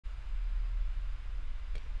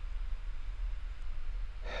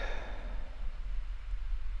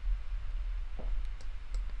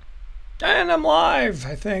And I'm live,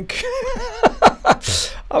 I think.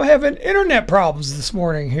 I'm having internet problems this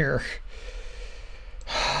morning here.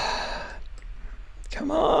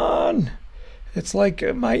 Come on. It's like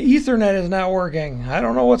my Ethernet is not working. I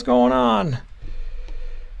don't know what's going on.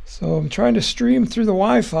 So I'm trying to stream through the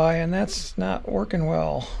Wi-Fi and that's not working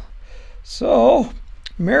well. So,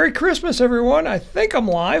 Merry Christmas, everyone. I think I'm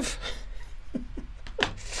live.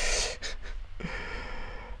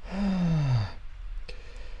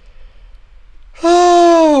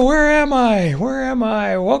 Oh, where am I? Where am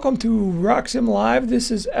I? Welcome to RockSim Live. This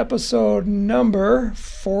is episode number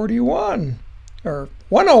 41 or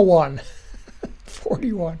 101.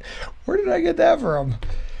 41. Where did I get that from?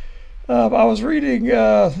 I was reading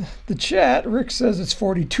the chat. Rick says it's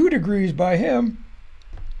 42 degrees by him.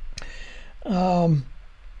 And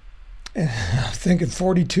I'm thinking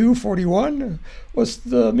 42, 41. What's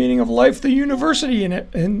the meaning of life, the university in it,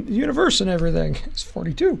 and universe and everything? It's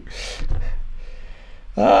 42.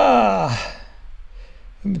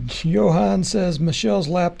 Johan says Michelle's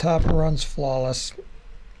laptop runs flawless.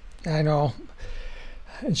 I know.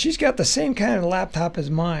 And she's got the same kind of laptop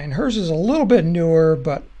as mine. Hers is a little bit newer,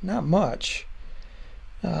 but not much.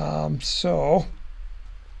 So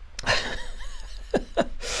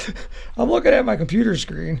I'm looking at my computer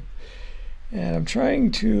screen and I'm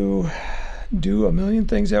trying to do a million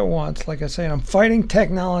things at once. Like I say, I'm fighting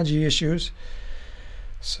technology issues.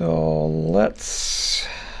 So let's,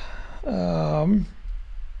 I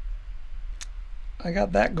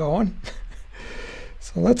got that going.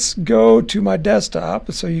 So let's go to my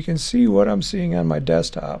desktop so you can see what I'm seeing on my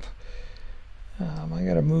desktop. I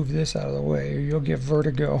got to move this out of the way or you'll get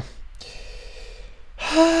vertigo.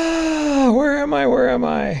 Where am I? Where am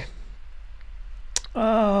I?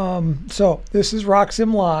 So this is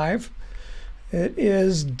RockSim Live. It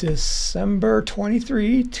is December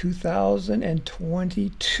 23,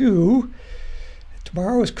 2022.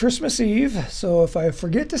 Tomorrow is Christmas Eve, so if I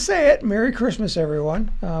forget to say it, Merry Christmas, everyone.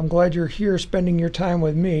 I'm glad you're here spending your time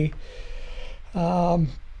with me. I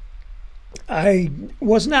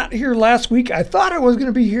was not here last week. I thought I was going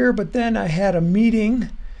to be here, but then I had a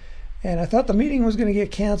meeting, and I thought the meeting was going to get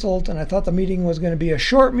canceled, and I thought the meeting was going to be a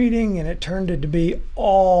short meeting, and it turned out to be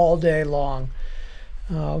all day long.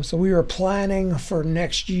 So we were planning for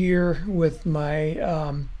next year with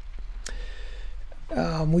my,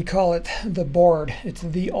 we call it the board. It's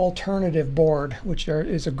the Alternative Board, which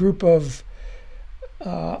is a group of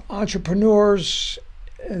entrepreneurs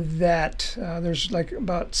that there's like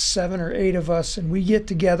about 7 or 8 of us, and we get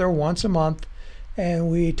together once a month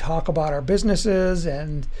and we talk about our businesses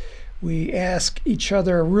and we ask each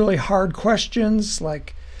other really hard questions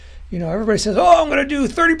like, you know, everybody says, oh, I'm going to do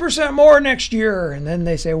 30% more next year. And then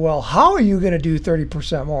they say, well, how are you going to do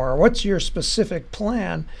 30% more? What's your specific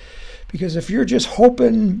plan? Because if you're just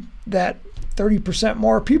hoping that 30%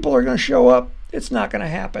 more people are going to show up, it's not going to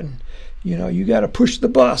happen. You know, you got to push the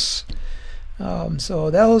bus. So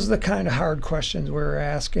that was the kind of hard questions we were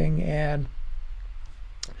asking. And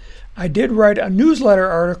I did write a newsletter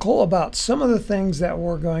article about some of the things that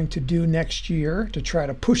we're going to do next year to try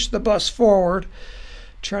to push the bus forward.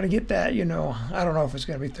 Try to get that, you know, I don't know if it's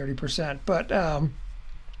going to be 30%, but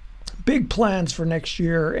big plans for next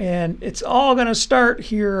year. And it's all going to start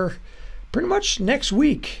here pretty much next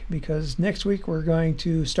week, because next week we're going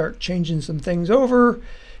to start changing some things over,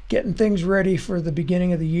 getting things ready for the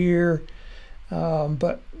beginning of the year.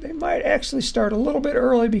 But they might actually start a little bit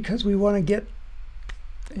early because we want to get,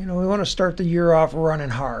 you know, we want to start the year off running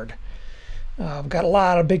hard. I've got a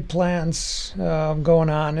lot of big plans going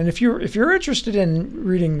on, and if you're interested in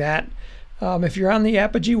reading that, if you're on the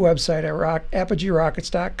Apogee website at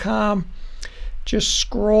apogeerockets.com, just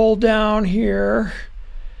scroll down here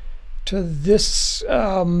to this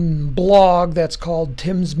blog that's called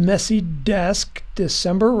Tim's Messy Desk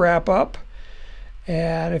December Wrap-Up,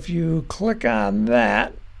 and if you click on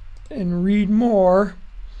that and read more,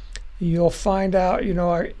 you'll find out, you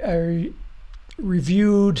know, I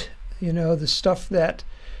reviewed, you know, the stuff that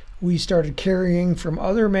we started carrying from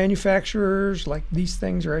other manufacturers, like these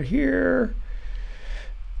things right here.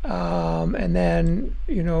 And then,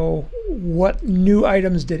 you know, what new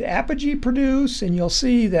items did Apogee produce? And you'll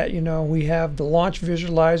see that, you know, we have the launch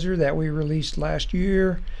visualizer that we released last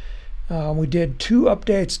year. We did 2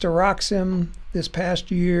 updates to RockSim this past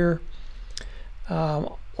year.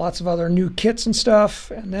 Lots of other new kits and stuff.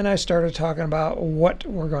 And then I started talking about what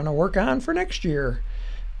we're going to work on for next year.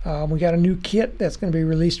 We got a new kit that's going to be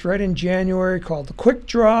released right in January called the Quick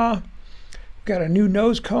Draw. We've got a new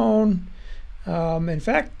nose cone. In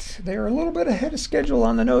fact, they're a little bit ahead of schedule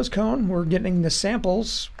on the nose cone. We're getting the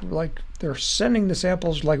samples, like they're sending the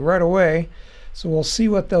samples like right away. So we'll see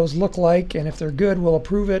what those look like, and if they're good, we'll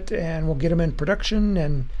approve it and we'll get them in production.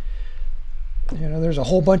 And there's a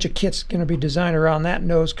whole bunch of kits going to be designed around that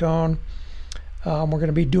nose cone. We're going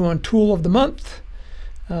to be doing tool of the month.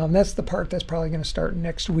 That's the part that's probably going to start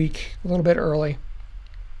next week, a little bit early.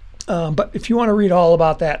 But if you want to read all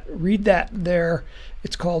about that, read that there.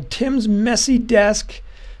 It's called Tim's Messy Desk.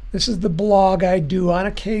 This is the blog I do on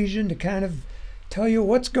occasion to kind of tell you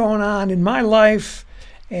what's going on in my life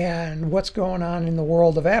and what's going on in the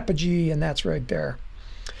world of Apogee, and that's right there.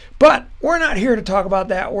 But we're not here to talk about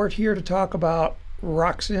that. We're here to talk about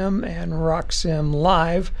RockSim and RockSim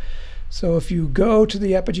Live. So if you go to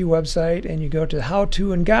the Apogee website and you go to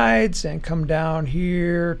How-To and Guides and come down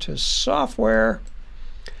here to Software,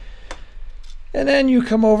 and then you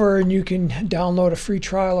come over and you can download a free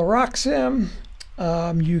trial of RockSim.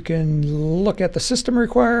 You can look at the system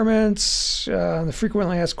requirements, the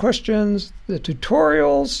frequently asked questions, the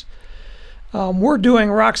tutorials. We're doing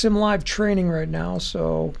RockSim Live training right now,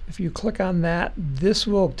 so if you click on that, this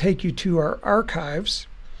will take you to our archives.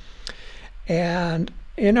 And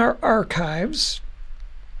in our archives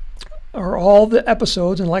are all the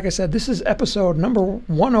episodes, and like I said, this is episode number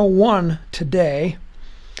 101 today.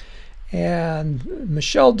 And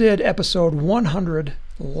Michelle did episode 100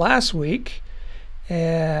 last week,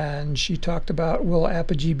 and she talked about, will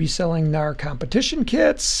Apogee be selling NAR competition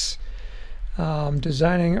kits,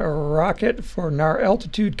 designing a rocket for NAR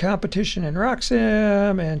altitude competition in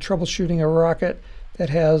RockSim, and troubleshooting a rocket that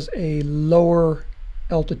has a lower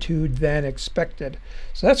altitude than expected.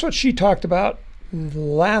 So that's what she talked about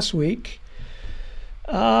last week.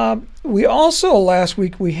 We also, last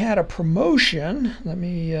week, we had a promotion. Let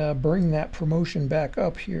me bring that promotion back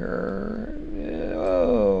up here.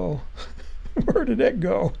 Oh, where did that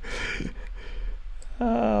go?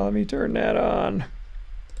 Let me turn that on.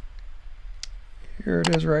 Here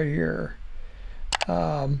it is right here.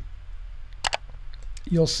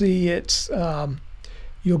 You'll see it's,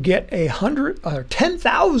 you'll get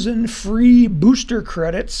 10,000 free booster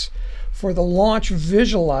credits for the launch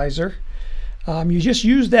visualizer. You just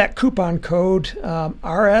use that coupon code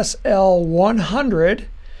RSL100,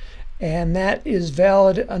 and that is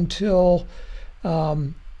valid until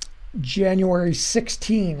January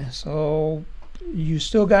 16. So you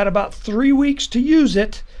still got about 3 weeks to use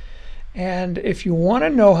it. And if you want to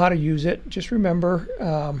know how to use it, just remember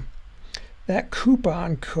that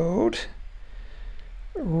coupon code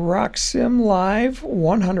RockSim Live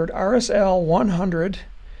 100, RSL 100.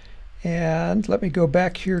 And let me go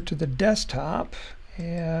back here to the desktop,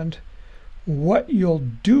 and what you'll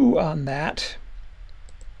do on that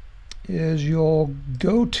is you'll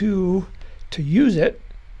go to use it,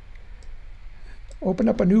 open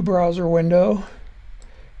up a new browser window,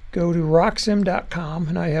 go to rocksim.com,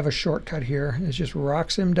 and I have a shortcut here. It's just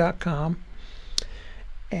rocksim.com.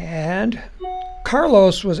 And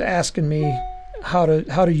Carlos was asking me how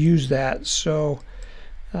to use that, so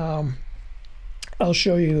I'll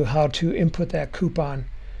show you how to input that coupon.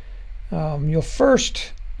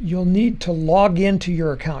 You'll need to log into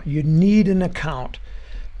your account. You need an account.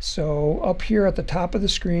 So up here at the top of the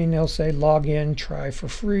screen, they'll say log in, try for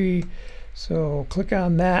free. So click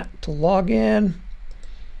on that to log in,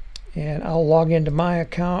 and I'll log into my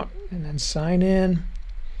account and then sign in.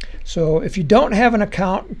 So if you don't have an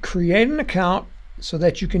account, create an account so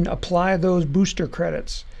that you can apply those booster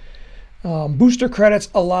credits. Booster credits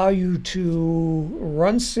allow you to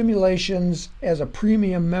run simulations as a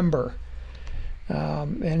premium member.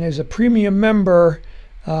 And as a premium member,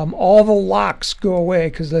 all the locks go away,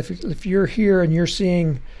 because if you're here and you're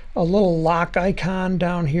seeing a little lock icon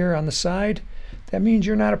down here on the side, that means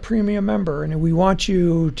you're not a premium member, and we want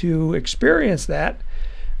you to experience that.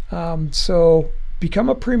 So become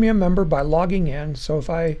a premium member by logging in. So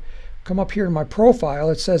if I come up here in my profile,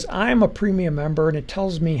 it says I'm a premium member, and it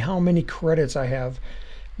tells me how many credits I have.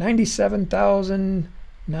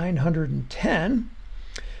 97,910.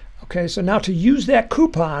 Okay, so now to use that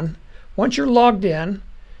coupon, once you're logged in,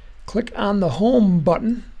 click on the home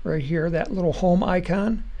button right here, that little home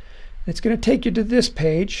icon. It's going to take you to this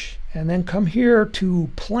page, and then come here to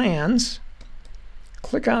plans,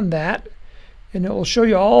 click on that, and it will show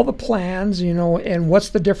you all the plans, and what's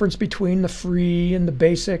the difference between the free and the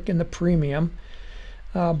basic and the premium.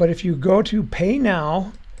 But if you go to pay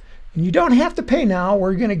now, and you don't have to pay now,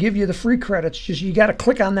 we're going to give you the free credits, just you got to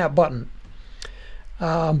click on that button.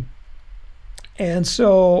 And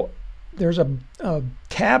so there's a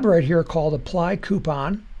tab right here called apply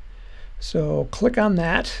coupon. So click on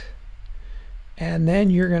that, and then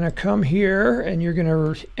you're going to come here and you're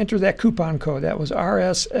going to enter that coupon code. That was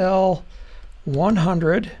RSL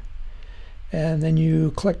 100, And then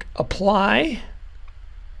you click apply,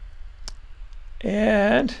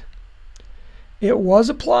 and it was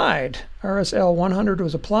applied. RSL 100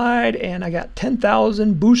 was applied, and I got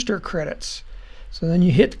 10,000 booster credits. So then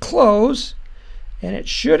you hit close, and it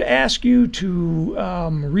should ask you to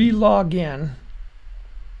re-log in.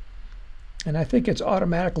 And I think it's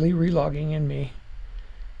automatically re-logging in me.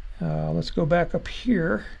 Let's go back up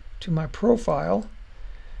here to my profile.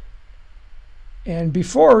 And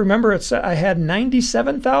before, remember, it said I had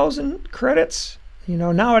 97,000 credits. You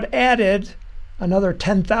know, now it added another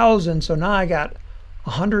 10,000, so now I got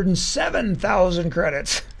 107,000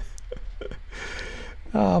 credits.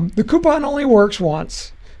 The coupon only works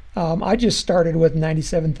once. I just started with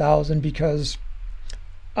 97,000 because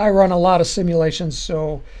I run a lot of simulations,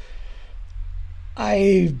 so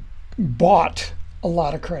I bought a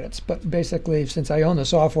lot of credits. But basically, since I own the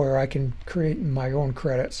software, I can create my own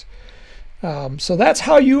credits. So that's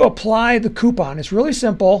how you apply the coupon. It's really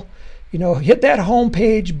simple. You know, hit that home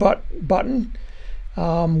page button,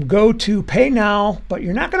 go to pay now, but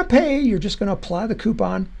you're not going to pay, you're just going to apply the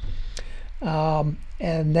coupon, and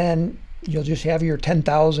then you'll just have your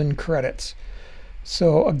 10,000 credits.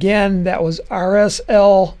 So again, that was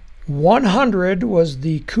RSL 100 was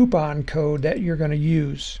the coupon code that you're going to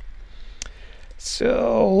use.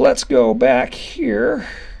 So let's go back here.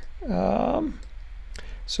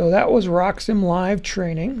 So that was RockSim Live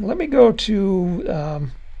training. Let me go to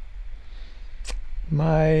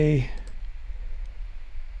my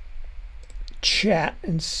chat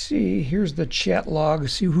and see. Here's the chat log,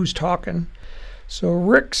 see who's talking. So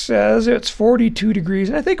Rick says it's 42 degrees,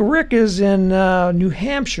 and I think Rick is in New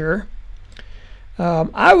Hampshire.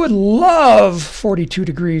 I would love 42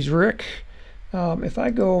 degrees, Rick. If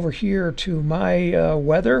I go over here to my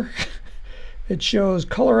weather, it shows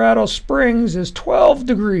Colorado Springs is 12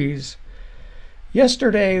 degrees.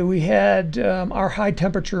 Yesterday we had our high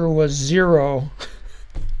temperature was 0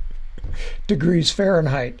 degrees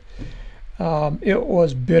Fahrenheit. It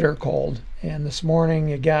was bitter cold, and this morning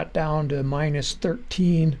it got down to minus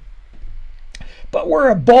 13. But we're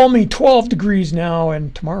a balmy 12 degrees now,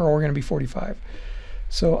 and tomorrow we're going to be 45.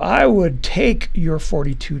 So I would take your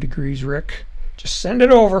 42 degrees, Rick. Just send it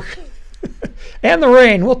over. And the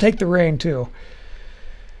rain. We'll take the rain too.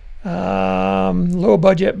 Low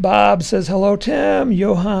budget Bob says hello, Tim.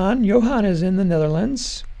 Johan is in the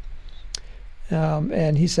Netherlands,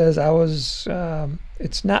 and he says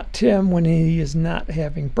it's not Tim when he is not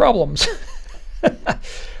having problems.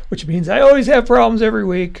 Which means I always have problems every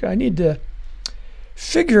week. I need to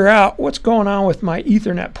figure out what's going on with my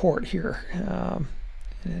Ethernet port here.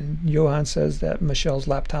 And Johan says that Michelle's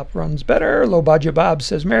laptop runs better. Low budget Bob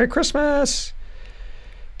says Merry Christmas.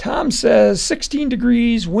 Tom says 16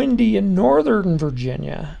 degrees, windy in Northern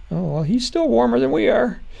Virginia. Oh, well, he's still warmer than we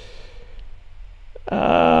are.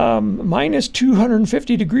 Minus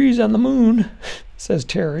 250 degrees on the moon, says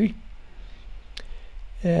Terry.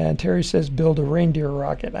 And Terry says build a reindeer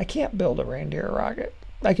rocket. I can't build a reindeer rocket.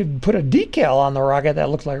 I could put a decal on the rocket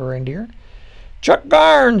that looks like a reindeer. Chuck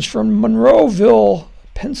Barnes from Monroeville,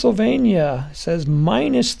 Pennsylvania, says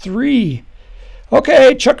minus 3.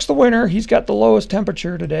 Okay, Chuck's the winner. He's got the lowest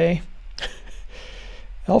temperature today.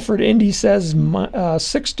 Alfred Indy says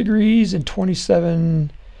 6 degrees and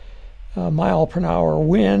 27 mile per hour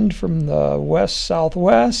wind from the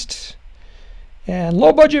west-southwest. And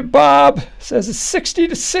low budget Bob says it's 60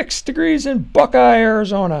 to 6 degrees in Buckeye,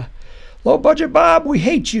 Arizona. Low budget Bob, we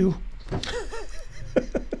hate you.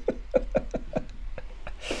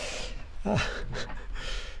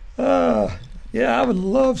 Yeah, I would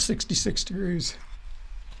love 66 degrees.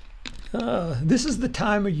 This is the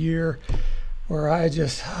time of year where I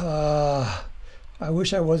just, I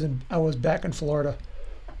wish I was back in Florida.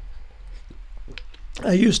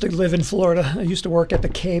 I used to live in Florida. I used to work at the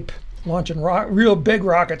Cape, launching real big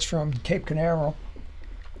rockets from Cape Canaveral.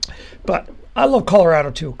 But I love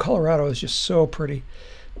Colorado too. Colorado is just so pretty.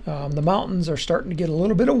 The mountains are starting to get a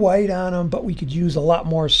little bit of white on them, but we could use a lot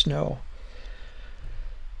more snow.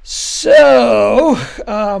 So,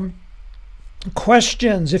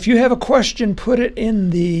 questions. If you have a question, put it in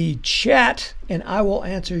the chat, and I will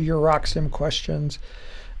answer your RockSim questions.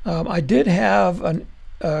 I did have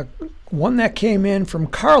one that came in from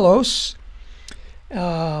Carlos,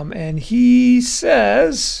 and he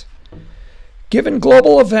says, given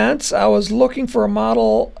global events, I was looking for a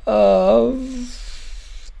model of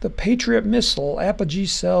the Patriot missile. Apogee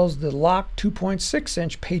sells the locked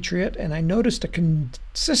 2.6-inch Patriot, and I noticed a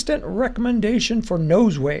consistent recommendation for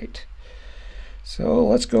nose weight. So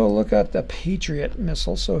let's go look at the Patriot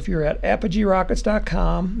missile. So if you're at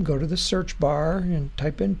apogeerockets.com, go to the search bar and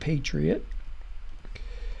type in Patriot.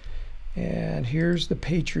 And here's the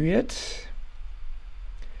Patriot.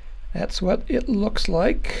 That's what it looks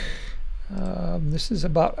like. This is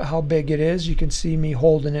about how big it is. You can see me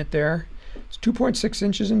holding it there. It's 2.6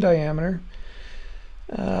 inches in diameter.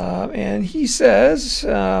 And he says,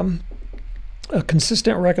 a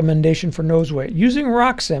consistent recommendation for nose weight. Using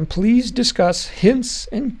RockSim, please discuss hints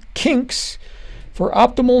and kinks for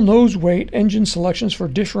optimal nose weight engine selections for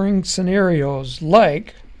differing scenarios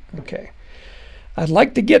like, okay, I'd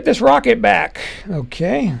like to get this rocket back.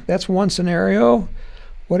 Okay, that's one scenario.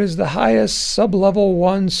 What is the highest sub-level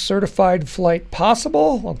 1 certified flight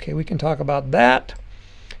possible? Okay, we can talk about that.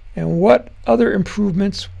 And what other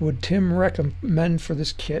improvements would Tim recommend for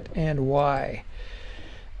this kit and why?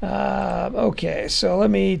 Okay, so let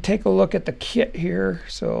me take a look at the kit here.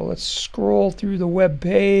 So let's scroll through the web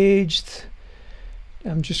page.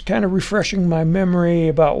 I'm just kind of refreshing my memory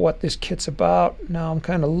about what this kit's about. Now I'm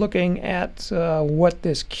kind of looking at what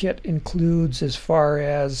this kit includes as far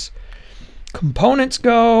as components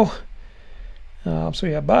go. So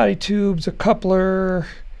we have body tubes, a coupler,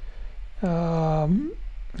 we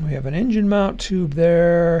have an engine mount tube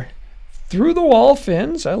there, through the wall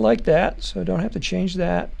fins, I like that, so I don't have to change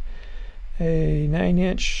that. A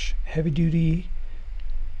 9-inch heavy duty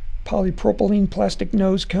polypropylene plastic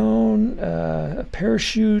nose cone, a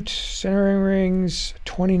parachute, centering rings,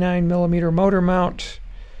 29mm motor mount,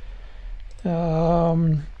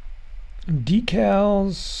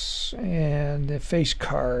 decals, and a face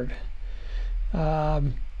card.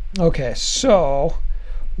 Okay, so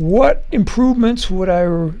what improvements would I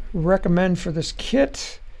recommend for this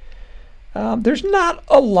kit? There's not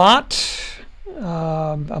a lot.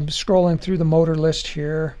 I'm scrolling through the motor list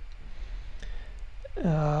here.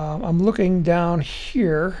 I'm looking down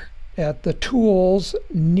here at the tools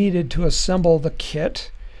needed to assemble the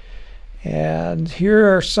kit. And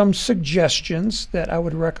here are some suggestions that I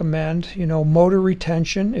would recommend. You know, motor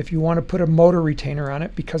retention, if you want to put a motor retainer on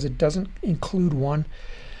it, because it doesn't include one.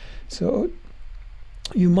 So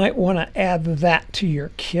you might want to add that to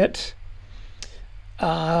your kit. There's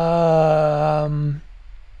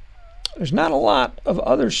not a lot of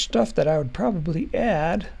other stuff that I would probably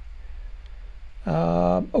add.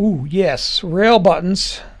 Oh, yes, rail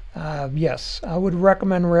buttons. Yes, I would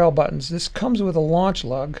recommend rail buttons. This comes with a launch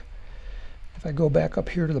lug. If I go back up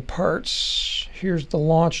here to the parts, here's the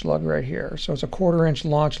launch lug right here. So it's a 1/4-inch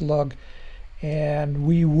launch lug, and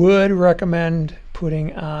we would recommend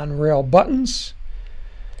putting on rail buttons,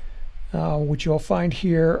 which you'll find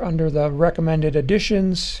here under the recommended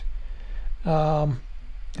additions. So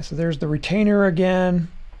there's the retainer again.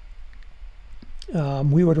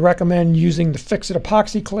 We would recommend using the fix-it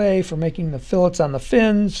epoxy clay for making the fillets on the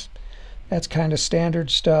fins. That's kind of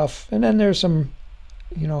standard stuff. And then there's some,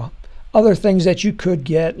 you know, other things that you could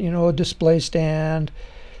get, you know, a display stand,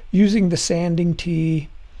 using the sanding tee.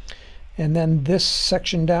 And then this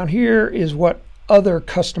section down here is what other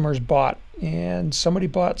customers bought. And somebody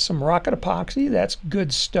bought some rocket epoxy. That's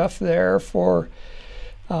good stuff there for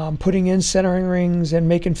putting in centering rings and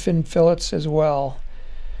making fin fillets as well.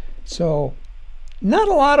 So not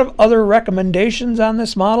a lot of other recommendations on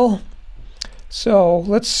this model. So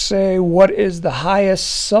let's say, what is the highest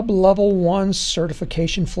sub-level 1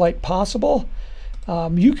 certification flight possible?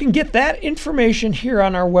 You can get that information here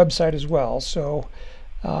on our website as well. So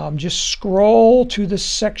just scroll to this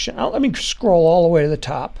section. Let me scroll all the way to the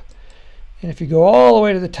top. And if you go all the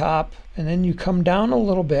way to the top and then you come down a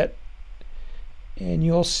little bit, and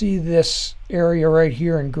you'll see this area right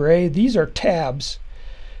here in gray. These are tabs.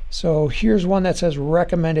 So here's one that says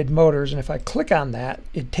recommended motors, and if I click on that,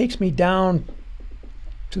 it takes me down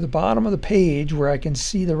to the bottom of the page where I can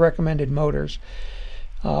see the recommended motors.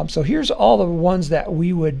 So here's all the ones that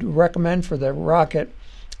we would recommend for the rocket,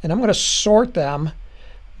 and I'm going to sort them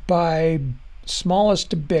by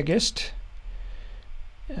smallest to biggest.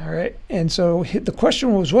 All right, and so the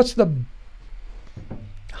question was, what's the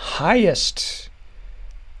highest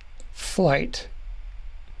flight?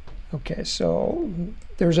 Okay, so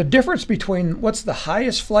there's a difference between what's the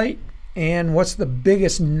highest flight and what's the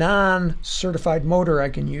biggest non-certified motor I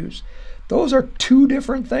can use. Those are two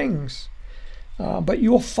different things. But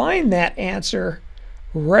you'll find that answer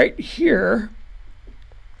right here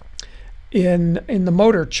in the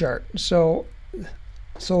motor chart. So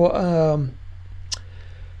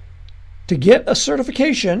to get a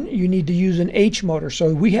certification, you need to use an H motor.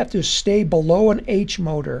 So we have to stay below an H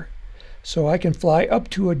motor. So I can fly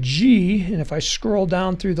up to a G, and if I scroll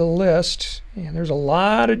down through the list, and there's a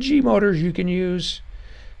lot of G motors you can use.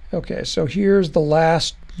 Okay, so here's the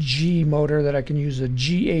last G motor that I can use, a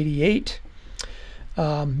G88.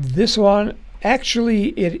 This one, actually,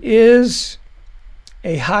 it is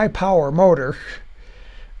a high power motor.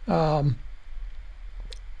 You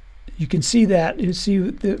can see that. You see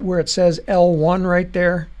where it says L1 right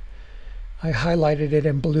there? I highlighted it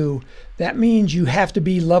in blue. That means you have to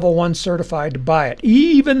be level 1 certified to buy it,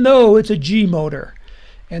 even though it's a G motor.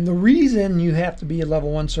 And the reason you have to be a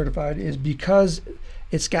level 1 certified is because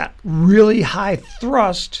it's got really high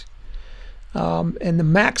thrust, and the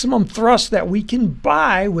maximum thrust that we can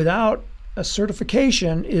buy without a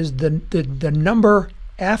certification is the number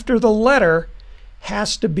after the letter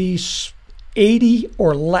has to be 80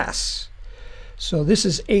 or less. So this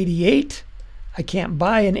is 88. I can't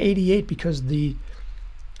buy an 88 because the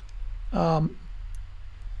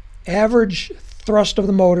average thrust of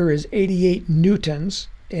the motor is 88 newtons,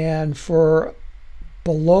 and for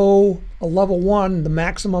below a level 1 the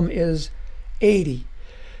maximum is 80.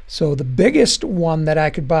 So the biggest one that I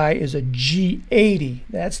could buy is a G80.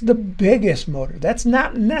 That's the biggest motor. That's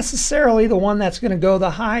not necessarily the one that's going to go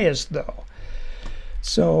the highest though.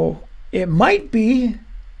 So it might be,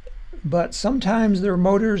 but sometimes there are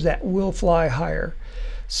motors that will fly higher.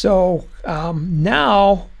 So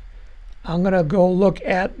now I'm going to go look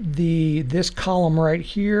at this column right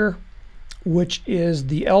here, which is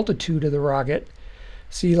the altitude of the rocket.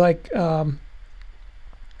 See, like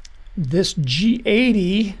this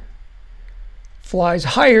G80 flies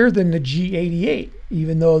higher than the G88,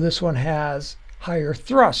 even though this one has higher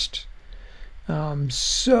thrust.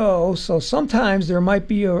 So sometimes there might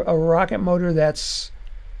be a rocket motor that's,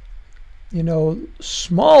 you know,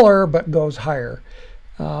 smaller but goes higher.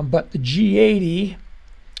 But the G80,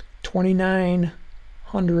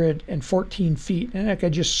 2,914 feet, and I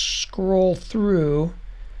could just scroll through.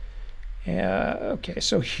 Okay,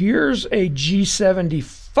 so here's a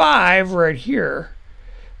G75 right here.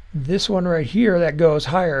 This one right here that goes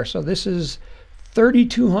higher. So this is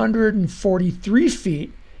 3,243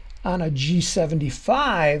 feet on a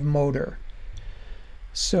G75 motor.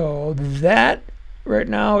 So that right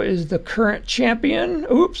now is the current champion.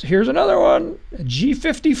 Oops, here's another one, a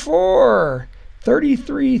G54,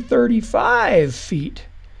 3,335 feet.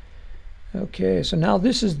 Okay, so now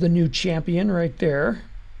this is the new champion right there.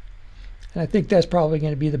 And I think that's probably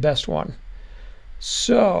going to be the best one.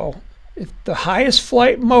 So if the highest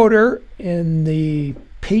flight motor in the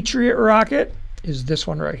Patriot rocket is this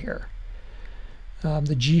one right here,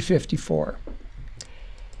 the G54.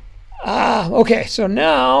 Okay, so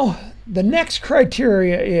now the next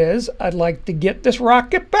criteria is I'd like to get this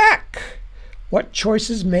rocket back. What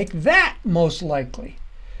choices make that most likely?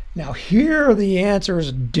 Now here the answer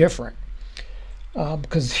is different,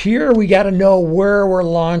 because here we got to know where we're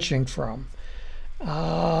launching from.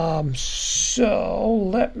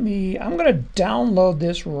 So I'm going to download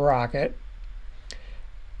this rocket,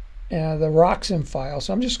 the RockSim file.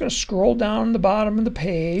 So I'm just going to scroll down the bottom of the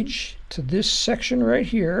page to this section right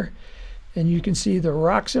here, and you can see the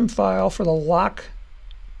RockSim file for the lock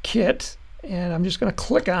kit, and I'm just going to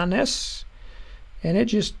click on this, and it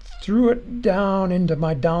just threw it down into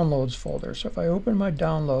my downloads folder. So if I open my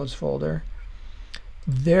downloads folder,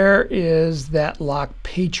 there is that lock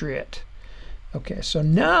Patriot. Okay, so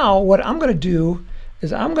now what I'm going to do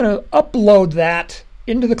is I'm going to upload that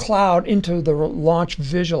into the cloud, into the launch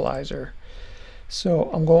visualizer. So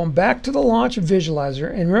I'm going back to the launch visualizer,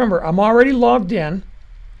 and remember, I'm already logged in,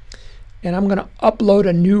 and I'm going to upload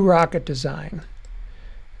a new rocket design.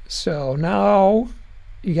 So now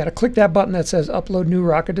you got to click that button that says upload new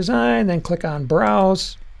rocket design, then click on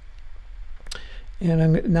browse,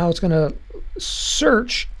 and now it's going to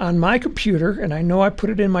search on my computer, and I know I put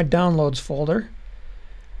it in my downloads folder,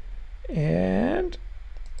 and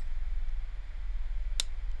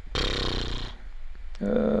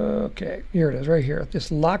okay, here it is right here,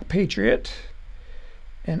 this lock Patriot,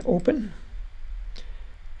 and open,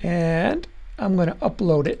 and I'm going to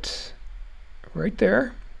upload it right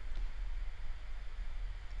there.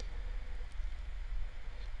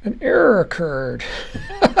 An error occurred.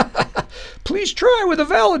 Please try with a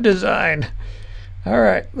valid design. All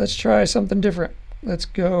right, let's try something different. Let's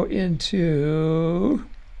go into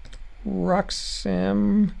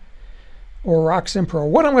RockSim or RockSim Pro.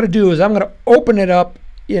 What I'm going to do is I'm going to open it up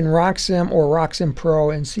in RockSim or RockSim Pro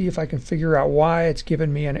and see if I can figure out why it's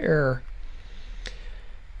giving me an error.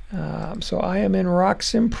 So I am in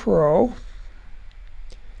RockSim Pro,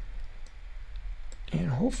 and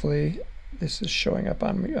hopefully this is showing up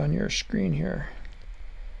on your screen here.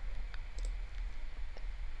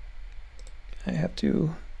 I have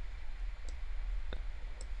to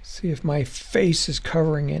see if my face is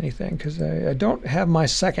covering anything, because I don't have my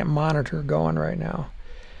second monitor going right now.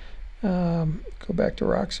 Go back to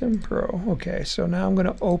RockSim Pro. Okay, so now I'm going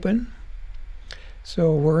to open.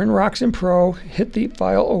 So we're in RockSim Pro, hit the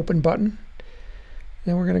File Open button.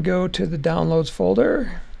 Then we're going to go to the Downloads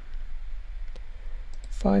folder,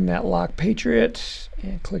 find that Lock Patriot,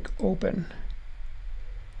 and click Open.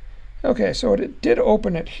 Okay, so it did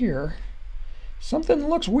open it here. Something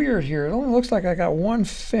looks weird here. It only looks like I got one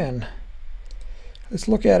fin. Let's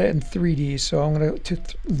look at it in 3D. So I'm going to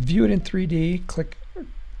view it in 3D, click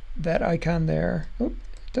that icon there. Oh,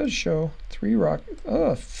 it does show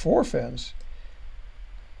 4 fins.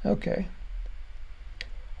 Okay.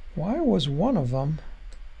 Why was one of them?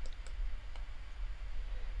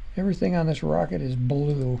 Everything on this rocket is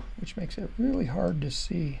blue, which makes it really hard to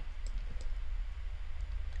see.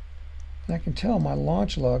 And I can tell my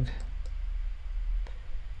launch lug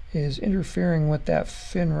is interfering with that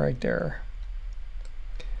fin right there.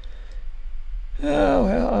 Oh,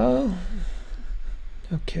 well,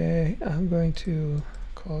 okay, I'm going to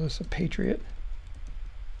call this a Patriot.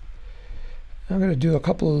 I'm going to do a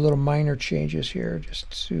couple of little minor changes here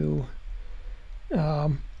just to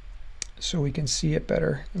so we can see it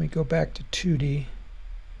better. Let me go back to 2D.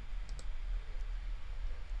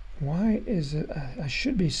 Why is it? I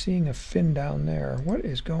should be seeing a fin down there. What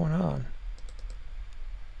is going on?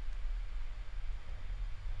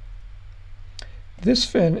 This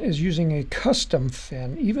fin is using a custom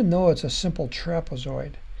fin, even though it's a simple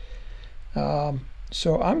trapezoid.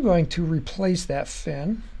 So I'm going to replace that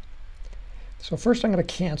fin. So first I'm going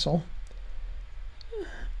to cancel.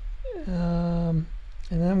 And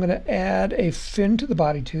then I'm going to add a fin to the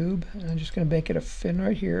body tube. And I'm just going to make it a fin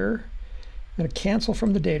right here. I'm going to cancel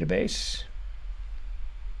from the database.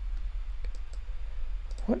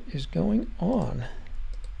 What is going on?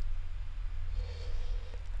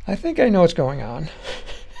 I think I know what's going on.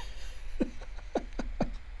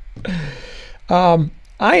 I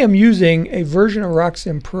am using a version of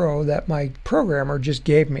RockSim Pro that my programmer just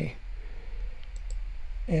gave me.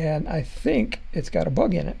 And I think it's got a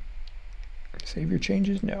bug in it. Save your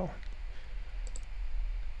changes? No.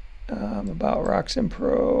 About RockSim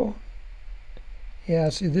Pro. Yeah,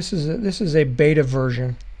 see, this is a beta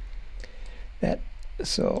version.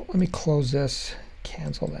 So let me close this,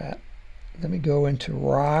 cancel that. Let me go into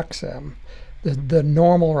RockSim, the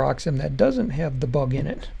normal RockSim that doesn't have the bug in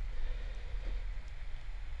it.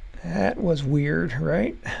 That was weird,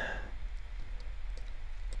 right?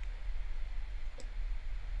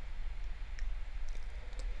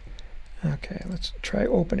 Okay, let's try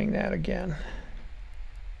opening that again.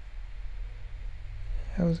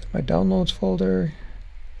 That was in my downloads folder.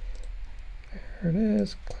 There it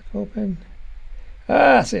is. Click open.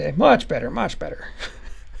 Ah, see, much better, much better.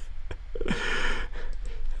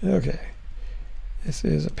 Okay, this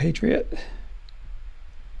is a Patriot.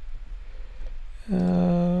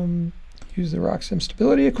 Use the RockSim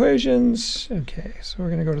stability equations. Okay, so we're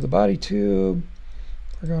going to go to the body tube.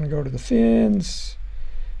 We're going to go to the fins.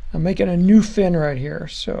 I'm making a new fin right here,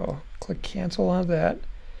 so click cancel on that.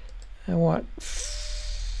 I want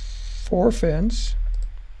 4 fins.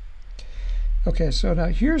 Okay, so now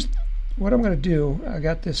here's what I'm going to do. I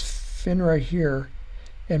got this fin right here,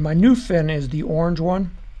 and my new fin is the orange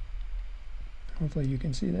one. Hopefully you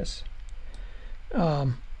can see this.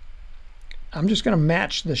 I'm just going to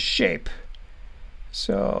match the shape.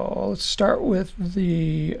 So let's start with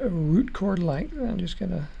the root cord length. I'm just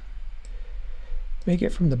going to make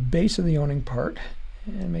it from the base of the owning part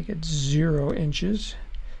and make it 0 inches.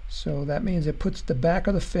 So that means it puts the back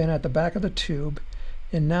of the fin at the back of the tube.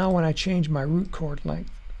 And now when I change my root cord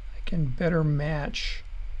length, I can better match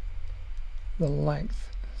the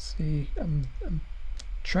length. See, I'm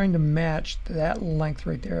trying to match that length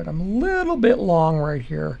right there. And I'm a little bit long right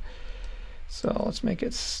here. So let's make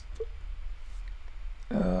it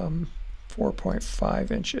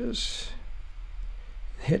 4.5 inches.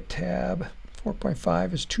 Hit tab.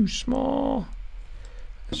 4.5 is too small.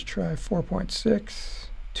 Let's try 4.6.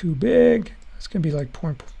 Too big. It's going to be like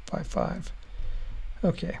 0.55.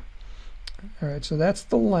 Okay. All right, so that's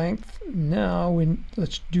the length. Now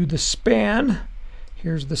let's do the span.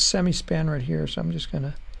 Here's the semi-span right here. So I'm just going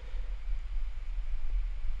to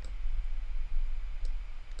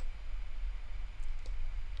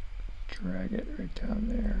drag it right down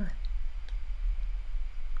there.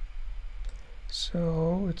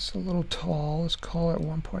 So it's a little tall. Let's call it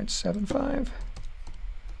 1.75.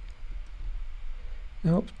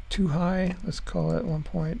 Nope, too high. Let's call it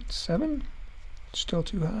 1.7. Still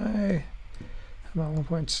too high. How about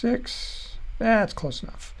 1.6? That's close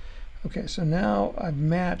enough. Okay, so now I've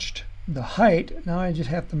matched the height. Now I just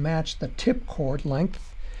have to match the tip cord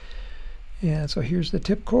length. And so here's the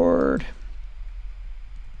tip cord.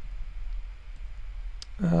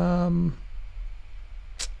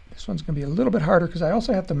 This one's going to be a little bit harder because I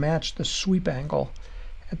also have to match the sweep angle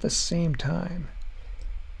at the same time.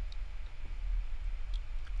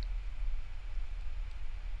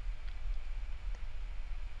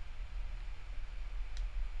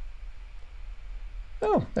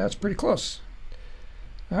 Oh, that's pretty close.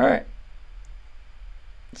 All right.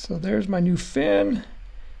 So there's my new fin.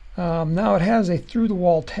 Now it has a through the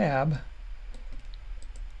wall tab.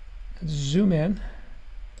 Let's zoom in.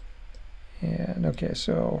 And okay,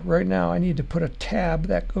 so right now I need to put a tab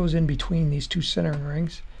that goes in between these two centering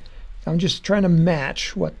rings. I'm just trying to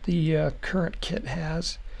match what the current kit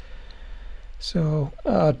has. So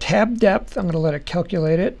tab depth, I'm going to let it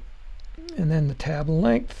calculate it. And then the tab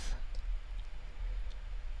length.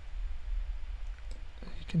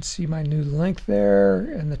 You can see my new length there.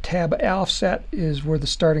 And the tab offset is where the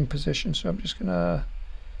starting position. So I'm just going to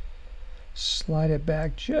slide it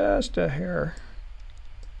back just a hair.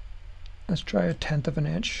 Let's try 1/10 of an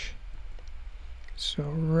inch. So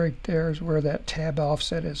right there is where that tab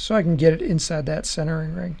offset is. So I can get it inside that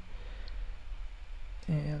centering ring.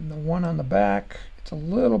 And the one on the back, it's a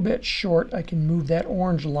little bit short. I can move that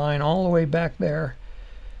orange line all the way back there.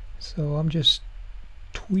 So I'm just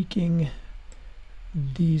tweaking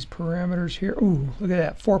these parameters here. Ooh, look at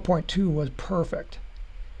that. 4.2 was perfect.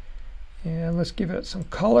 And let's give it some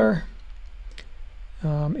color.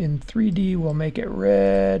 In 3D, we'll make it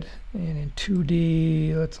red, and in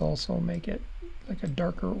 2D, let's also make it like a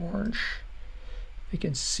darker orange. You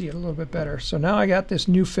can see it a little bit better. So now I got this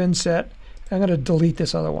new fin set. I'm going to delete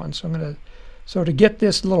this other one. So to get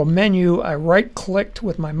this little menu, I right-clicked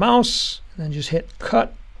with my mouse, and then just hit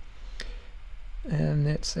cut, and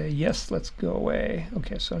it say yes, let's go away.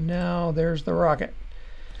 Okay, so now there's the rocket.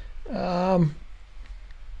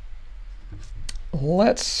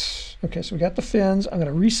 Okay, so we got the fins. I'm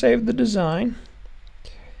going to resave the design.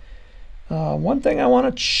 One thing I want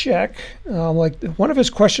to check, like one of his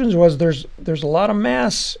questions was there's a lot of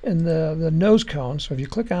mass in the nose cone. So if you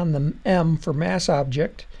click on the M for mass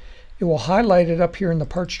object, it will highlight it up here in the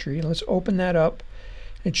parts tree. And let's open that up.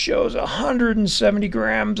 It shows 170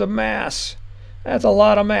 grams of mass. That's a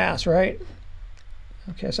lot of mass, right?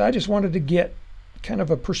 Okay, so I just wanted to get kind of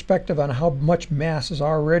a perspective on how much mass is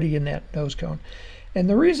already in that nose cone. And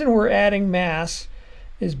the reason we're adding mass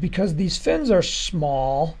is because these fins are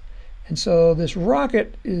small, and so this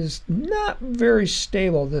rocket is not very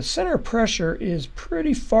stable. The center pressure is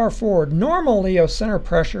pretty far forward. Normally a center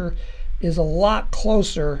pressure is a lot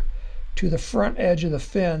closer to the front edge of the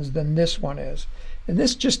fins than this one is. And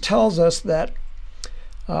this just tells us that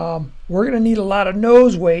we're going to need a lot of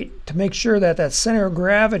nose weight to make sure that that center of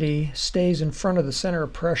gravity stays in front of the center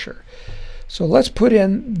of pressure. So let's put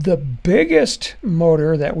in the biggest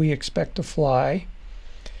motor that we expect to fly.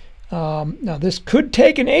 Now this could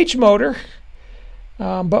take an H motor,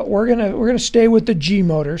 but we're gonna stay with the G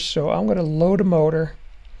motors. So I'm gonna load a motor,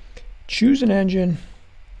 choose an engine,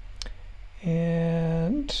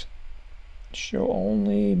 and show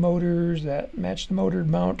only motors that match the motor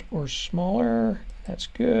mount or smaller. That's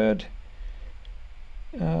good.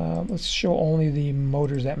 Let's show only the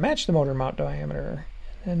motors that match the motor mount diameter.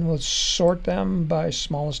 And we'll sort them by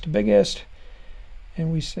smallest to biggest.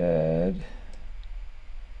 And we said,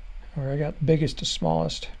 or I got biggest to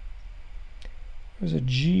smallest. It was a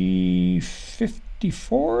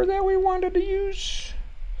G54 that we wanted to use.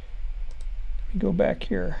 Let me go back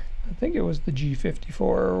here. I think it was the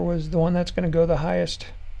G54 was the one that's going to go the highest.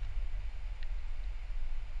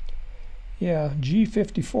 Yeah,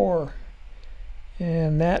 G54.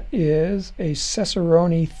 And that is a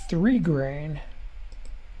Cicerone 3 grain.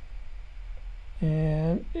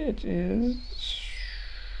 And it is,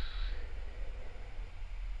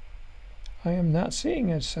 I am not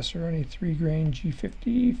seeing a Cicerone 3 grain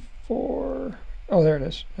G54. Oh, there it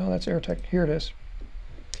is. No, that's Airtech. Here it is.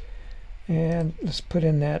 And let's put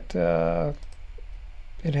in that,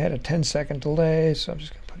 it had a 10-second delay, so I'm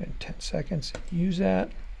just going to put in 10 seconds and use that.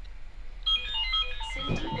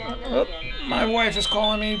 Oh, my wife is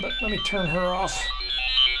calling me, but let me turn her off.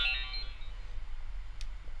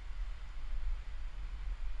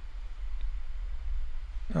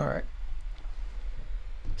 All right.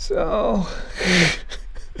 So,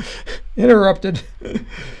 interrupted.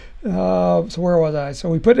 So where was I? So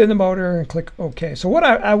we put in the motor and click OK. So what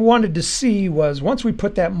I wanted to see was once we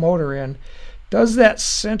put that motor in, does that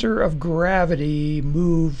center of gravity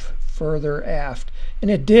move further aft? And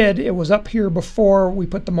it did. It was up here before we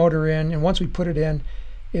put the motor in, and once we put it in,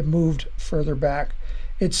 it moved further back.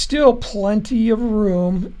 It's still plenty of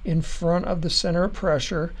room in front of the center of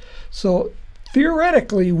pressure. So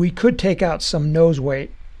theoretically, we could take out some nose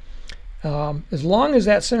weight. As long as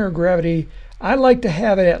that center of gravity, I like to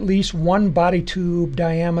have it at least one body tube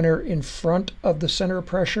diameter in front of the center of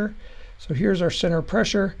pressure. So here's our center of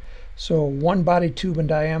pressure. So one body tube in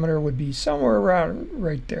diameter would be somewhere around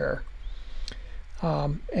right there.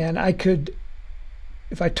 And I could,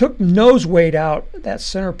 if I took nose weight out, that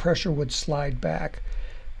center of pressure would slide back.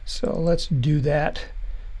 So let's do that.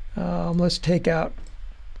 Let's take out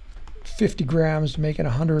 50 grams to make it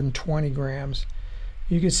 120 grams.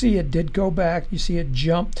 You can see it did go back. You see it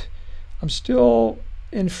jumped. I'm still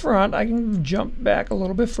in front. I can jump back a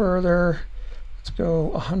little bit further. Let's go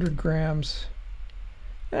 100 grams.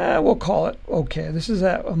 We'll call it okay. This is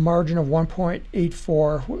at a margin of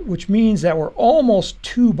 1.84, which means that we're almost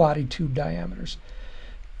 2 body tube diameters.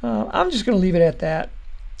 I'm just going to leave it at that.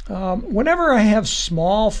 Whenever I have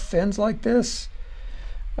small fins like this,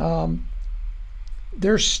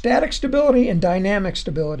 there's static stability and dynamic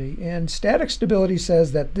stability. And static stability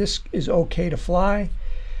says that this is okay to fly,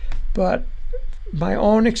 but my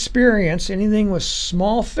own experience, anything with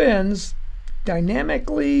small fins,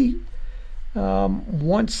 dynamically,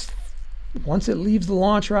 once it leaves the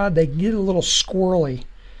launch rod, they get a little squirrely.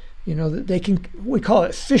 You know, they can, we call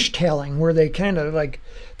it fishtailing, where they kind of like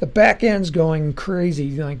the back end's going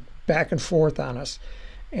crazy, like back and forth on us.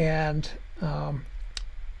 And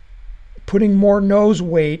putting more nose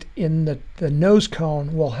weight in the nose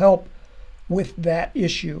cone will help with that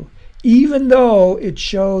issue, even though it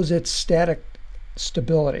shows its static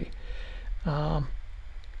stability.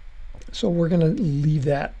 So we're going to leave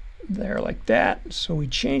that there like that. So we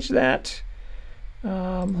change that.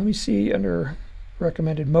 Let me see under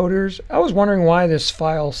recommended motors. I was wondering why this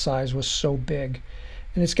file size was so big,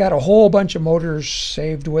 and it's got a whole bunch of motors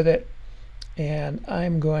saved with it, and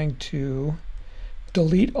I'm going to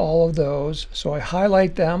delete all of those. So I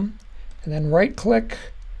highlight them and then right click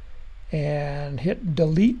and hit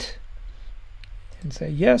delete and say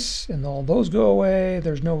yes, and all those go away.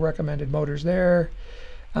 There's no recommended motors there.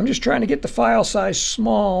 I'm just trying to get the file size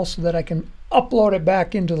small so that I can upload it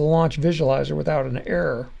back into the launch visualizer without an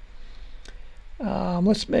error.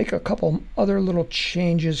 Let's make a couple other little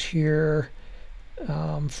changes here.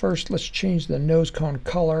 First, let's change the nose cone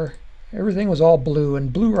color. Everything was all blue,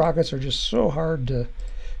 and blue rockets are just so hard to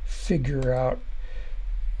figure out.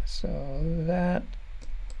 So that,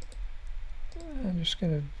 I'm just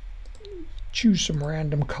going to choose some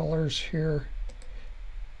random colors here.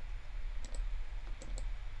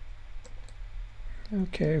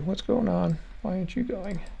 Okay, what's going on? Why aren't you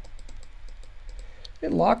going?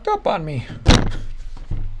 It locked up on me.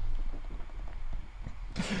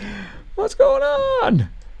 What's going on?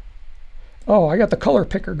 Oh, I got the color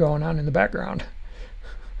picker going on in the background.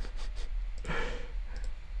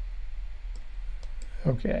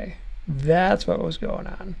 Okay, that's what was going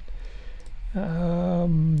on.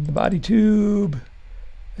 The body tube,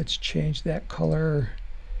 let's change that color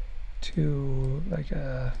to like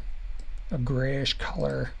a grayish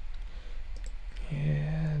color,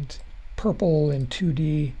 and purple in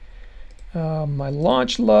 2D. My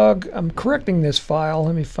launch lug, I'm correcting this file.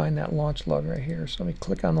 Let me find that launch lug right here. So let me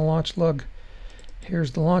click on the launch lug.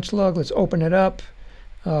 Here's the launch lug. Let's open it up.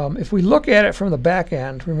 If we look at it from the back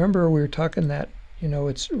end, remember we were talking that, you know,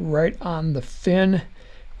 it's right on the fin.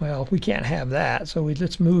 Well, we can't have that, so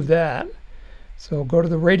let's move that. So go to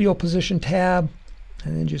the radial position tab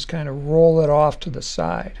and then just kind of roll it off to the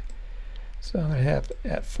side. So I'm going to have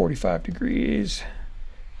at 45 degrees,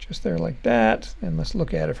 just there like that. And let's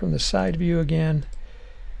look at it from the side view again.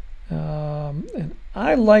 And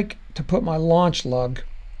I like to put my launch lug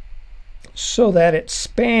so that it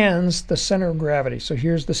spans the center of gravity. So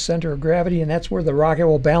here's the center of gravity, and that's where the rocket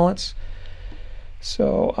will balance.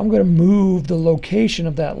 So I'm going to move the location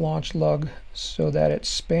of that launch lug so that it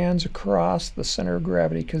spans across the center of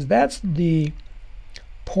gravity, because that's the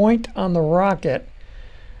point on the rocket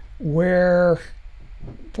where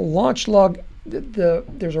the launch lug,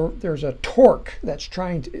 there's a torque that's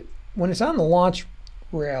trying to, when it's on the launch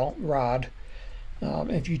rod,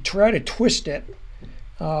 if you try to twist it,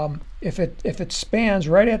 if it spans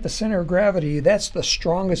right at the center of gravity, that's the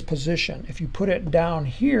strongest position. If you put it down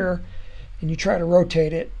here and you try to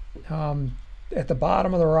rotate it at the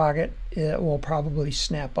bottom of the rocket, it will probably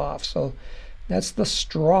snap off. So that's the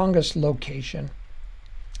strongest location.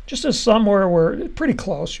 Just as somewhere where pretty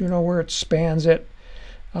close, you know, where it spans it.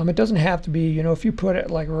 It doesn't have to be, you know, if you put it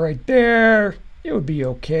like right there, it would be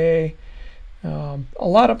okay. The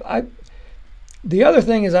other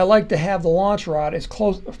thing is I like to have the launch rod as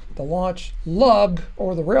close, the launch lug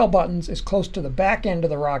or the rail buttons as close to the back end of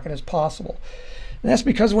the rocket as possible. And that's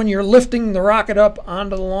because when you're lifting the rocket up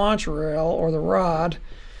onto the launch rail or the rod,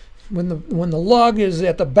 when the lug is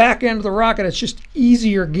at the back end of the rocket, it's just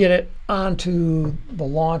easier to get it onto the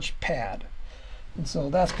launch pad. And so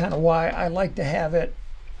that's kind of why I like to have it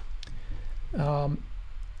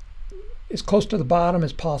as close to the bottom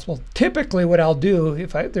as possible. Typically what I'll do,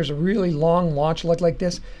 if there's a really long launch lug like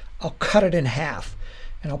this, I'll cut it in half.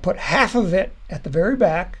 And I'll put half of it at the very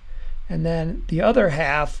back, and then the other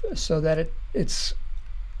half so that it's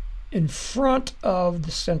in front of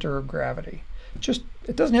the center of gravity.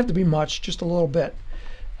 It doesn't have to be much, just a little bit.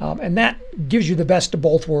 And that gives you the best of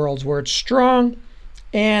both worlds, where it's strong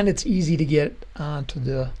and it's easy to get onto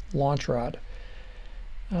the launch rod.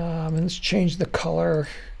 And let's change the color.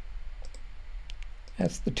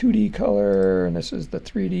 That's the 2D color, and this is the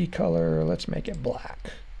 3D color. Let's make it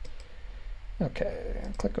black. Okay,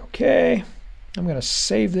 click OK. I'm going to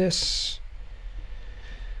save this.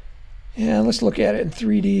 And let's look at it in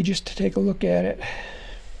 3D just to take a look at it.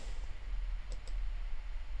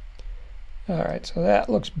 All right, so that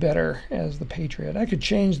looks better as the Patriot. I could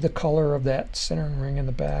change the color of that centering ring in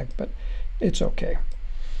the back, but it's okay.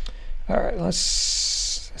 All right,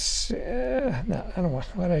 let's no, I don't want.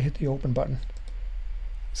 Why did I hit the open button?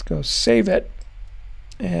 Let's go save it,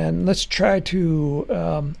 and let's try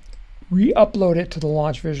to re-upload it to the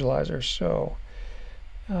launch visualizer. So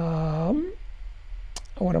what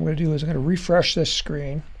I'm going to do is I'm going to refresh this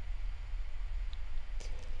screen.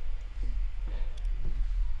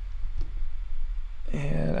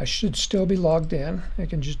 And I should still be logged in. I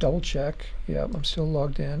can just double check. Yep, I'm still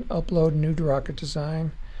logged in. Upload new to Rocket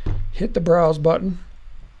Design. Hit the browse button.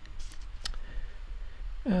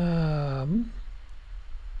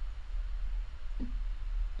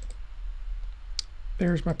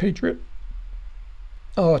 There's my Patriot.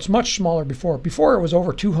 Oh, it's much smaller before. Before it was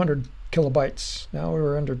over 200 kilobytes. Now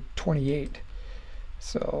we're under 28.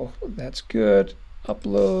 So that's good.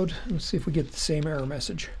 Upload. Let's see if we get the same error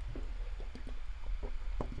message.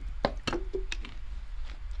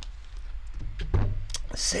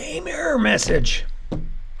 Same error message.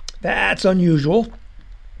 That's unusual.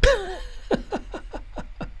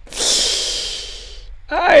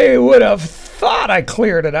 I would have thought I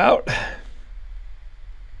cleared it out.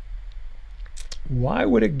 Why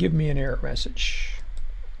would it give me an error message?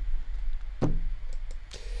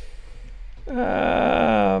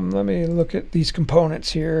 Let me look at these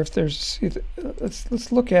components here.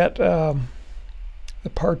 Let's look at the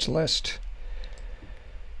parts list.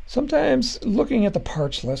 Sometimes looking at the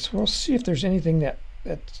parts list, we'll see if there's anything that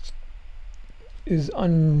is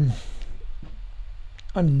unknown.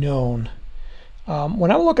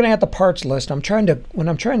 When I'm looking at the parts list, when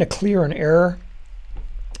I'm trying to clear an error,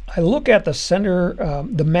 I look at the center,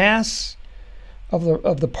 the mass of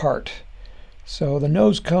the part. So the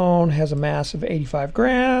nose cone has a mass of 85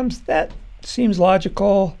 grams. That seems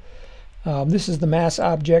logical. This is the mass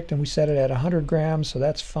object, and we set it at 100 grams, so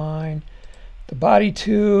that's fine. The body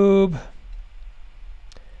tube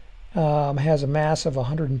has a mass of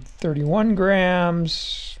 131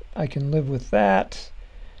 grams. I can live with that.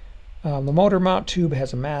 The motor mount tube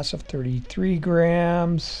has a mass of 33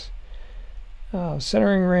 grams.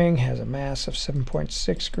 Centering ring has a mass of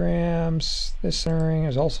 7.6 grams. This centering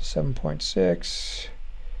is also 7.6.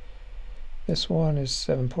 This one is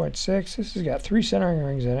 7.6. This has got 3 centering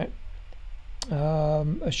rings in it.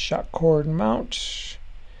 A shock cord mount.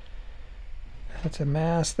 That's a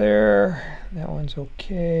mass there. That one's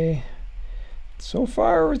okay. So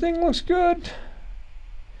far, everything looks good.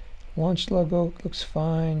 Launch logo looks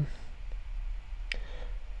fine.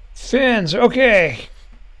 Fins, okay.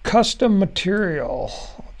 Custom material.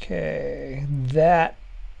 Okay, that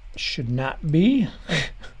should not be.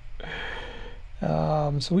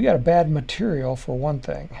 So we got a bad material for one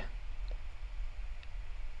thing.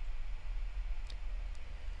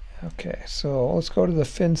 Okay, so let's go to the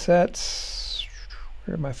fin sets.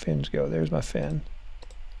 Where did my fins go? There's my fin.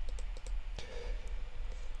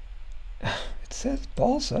 It says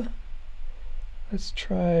balsa. Let's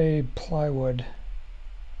try plywood.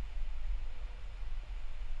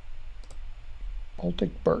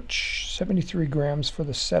 Baltic birch, 73 grams for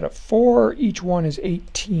the set of 4. Each one is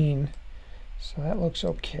 18. So that looks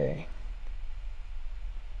okay.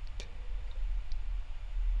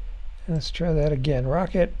 And let's try that again.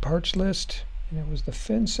 Rocket parts list, and it was the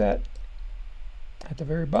fin set at the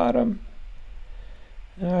very bottom.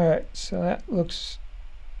 All right, so that looks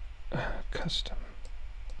custom.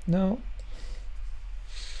 No,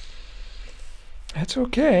 that's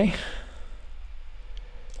okay.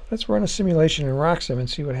 Let's run a simulation in RockSim and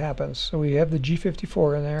see what happens. So we have the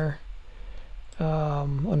G54 in there.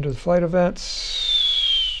 Under the flight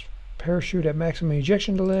events, parachute at maximum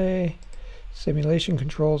ejection delay, simulation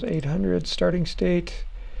controls 800 starting state,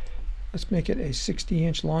 Let's make it a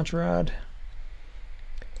 60-inch launch rod.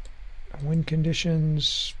 Wind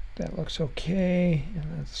conditions, that looks okay. And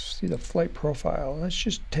let's see the flight profile. Let's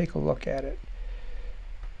just take a look at it.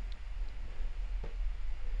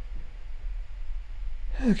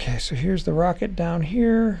 Okay, so here's the rocket down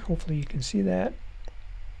here. Hopefully you can see that.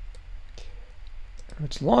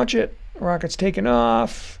 Let's launch it. The rocket's taking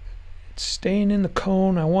off. It's staying in the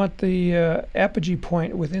cone. I want the apogee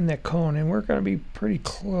point within that cone, and we're going to be pretty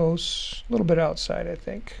close, a little bit outside, I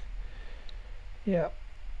think. Yeah.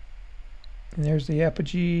 And there's the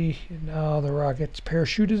apogee. And now the rocket's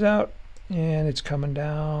parachute is out, and it's coming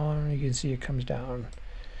down. You can see it comes down.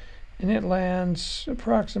 And it lands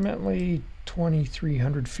approximately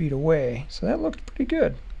 2,300 feet away. So that looked pretty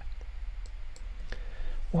good.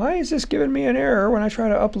 Why is this giving me an error when I try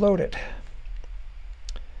to upload it?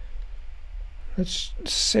 Let's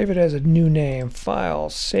save it as a new name. File,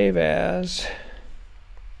 save as.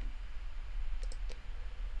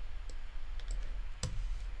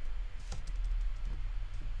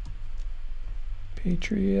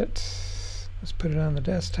 Patriot. Let's put it on the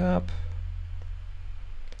desktop.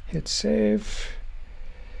 Hit save.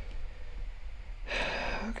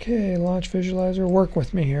 Okay, launch visualizer, work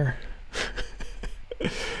with me here.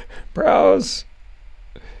 Browse.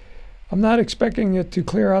 I'm not expecting it to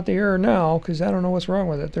clear out the error now because I don't know what's wrong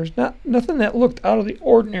with it. There's nothing that looked out of the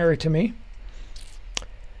ordinary to me.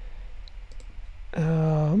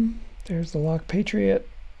 There's the Lock Patriot.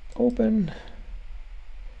 Open.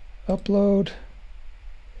 Upload.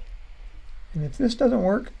 And if this doesn't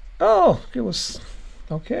work, oh, it was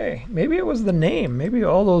okay. Maybe it was the name. Maybe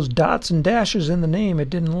all those dots and dashes in the name it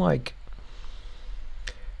didn't like.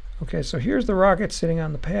 Okay, so here's the rocket sitting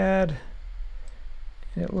on the pad.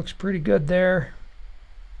 It looks pretty good there.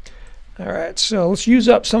 All right, so let's use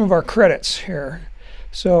up some of our credits here.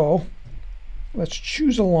 So let's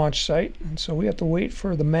choose a launch site. And so we have to wait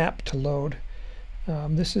for the map to load.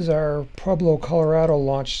 This is our Pueblo, Colorado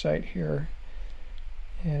launch site here.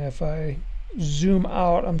 And if I zoom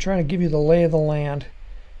out, I'm trying to give you the lay of the land.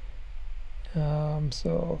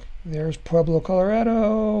 So there's Pueblo,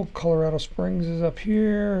 Colorado. Colorado Springs is up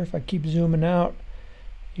here. If I keep zooming out,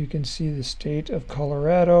 you can see the state of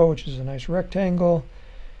Colorado, which is a nice rectangle.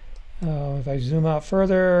 If I zoom out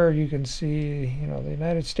further, you can see, the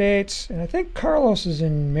United States. And I think Carlos is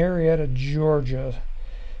in Marietta, Georgia.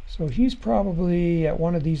 So he's probably at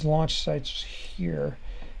one of these launch sites here.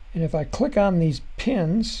 And if I click on these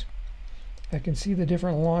pins, I can see the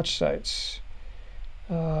different launch sites.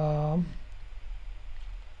 I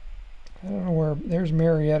don't know where, there's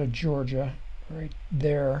Marietta, Georgia, right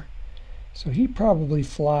there. So he probably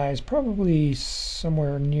flies probably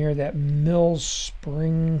somewhere near that Mills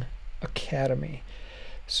Spring Academy.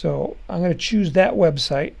 So I'm going to choose that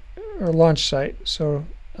website or launch site. So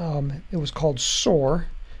it was called SOAR,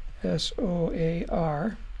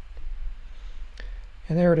 S-O-A-R.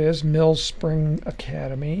 And there it is, Mills Spring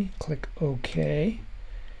Academy. Click OK.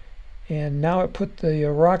 And now it put the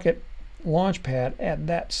rocket launch pad at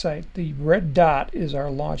that site. The red dot is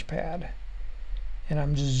our launch pad. And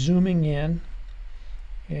I'm just zooming in.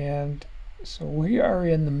 And so we are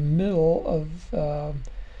in the middle of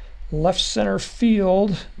left center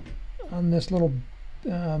field on this little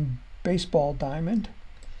baseball diamond.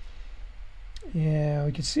 Yeah,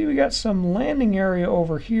 we can see we got some landing area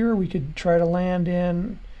over here we could try to land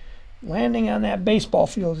in. Landing on that baseball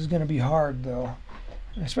field is going to be hard though,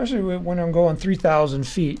 especially when I'm going 3,000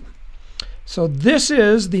 feet. So this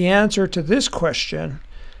is the answer to this question.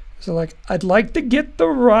 So like, I'd like to get the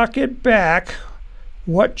rocket back.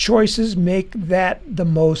 What choices make that the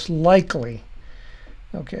most likely?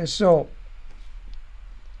 Okay, so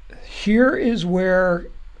here is where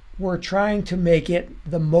we're trying to make it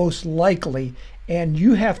the most likely, and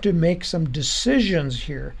you have to make some decisions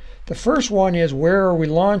here. The first one is, where are we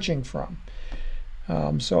launching from?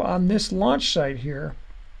 So on this launch site here,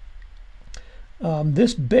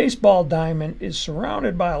 this baseball diamond is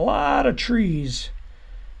surrounded by a lot of trees.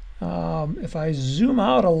 If I zoom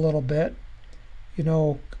out a little bit,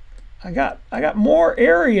 I got more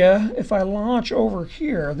area if I launch over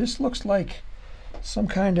here. This looks like some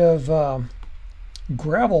kind of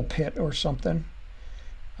gravel pit or something.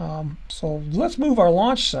 So let's move our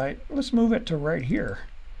launch site. Let's move it to right here,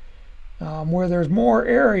 where there's more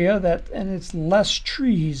area and it's less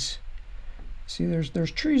trees. See,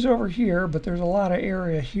 there's trees over here, but there's a lot of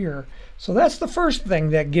area here. So that's the first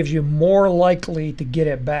thing that gives you more likely to get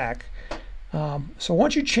it back. So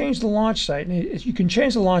once you change the launch site, and you can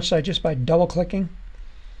change the launch site just by double clicking.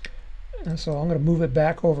 And so I'm going to move it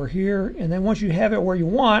back over here, and then once you have it where you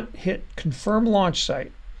want, hit confirm launch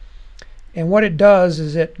site. And what it does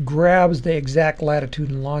is it grabs the exact latitude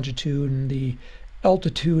and longitude and the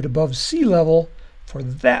altitude above sea level for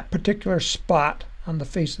that particular spot on the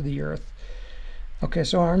face of the Earth. Okay,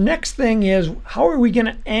 so our next thing is, how are we going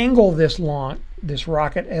to angle this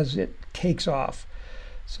rocket as it takes off?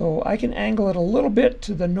 So I can angle it a little bit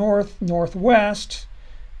to the northwest,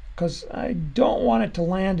 because I don't want it to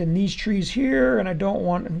land in these trees here, and I don't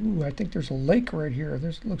want, ooh, I think there's a lake right here.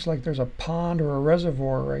 Looks like there's a pond or a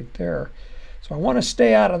reservoir right there. So I want to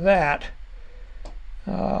stay out of that.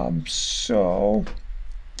 And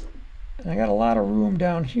I got a lot of room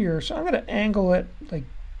down here, so I'm going to angle it like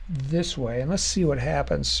this way, and let's see what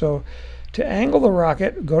happens. So to angle the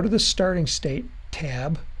rocket, go to the starting state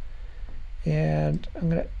tab, and I'm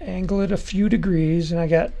going to angle it a few degrees, and I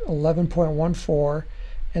got 11.14,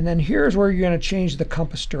 and then here's where you're going to change the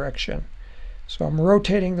compass direction. So I'm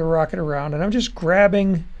rotating the rocket around, and I'm just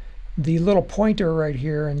grabbing the little pointer right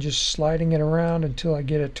here and just sliding it around until I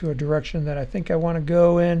get it to a direction that I think I want to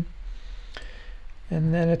go in,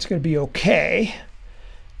 and then it's going to be okay.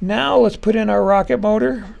 Now let's put in our rocket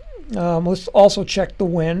motor. Let's also check the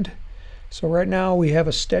wind. So right now we have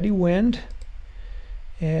a steady wind,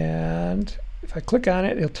 and if I click on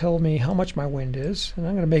it, it'll tell me how much my wind is, and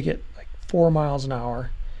I'm going to make it like 4 miles an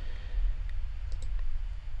hour.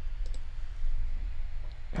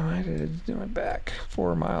 I did it do it back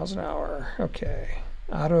 4 miles an hour. Okay,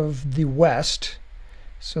 out of the west,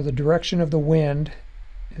 so the direction of the wind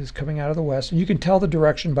is coming out of the west, and you can tell the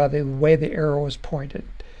direction by the way the arrow is pointed.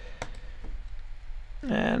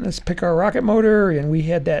 And let's pick our rocket motor, and we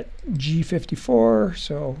had that G54,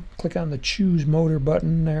 so click on the choose motor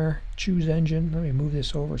button there, choose engine. Let me move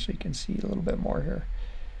this over so you can see a little bit more here.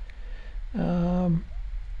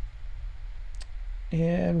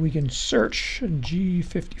 And we can search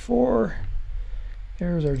G54.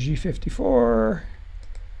 There's our G54,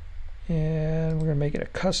 and we're going to make it a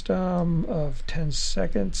custom of 10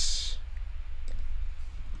 seconds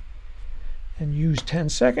and use 10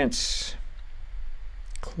 seconds.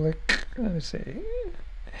 Click, let's see,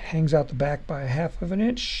 hangs out the back by 1/2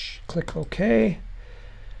 inch. Click OK.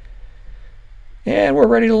 And we're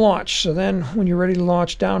ready to launch. So then when you're ready to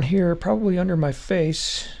launch, down here, probably under my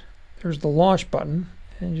face, there's the launch button.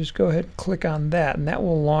 And just go ahead and click on that, and that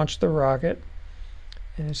will launch the rocket.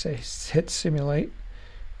 And say hit simulate.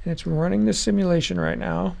 And it's running the simulation right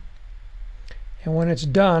now. And when it's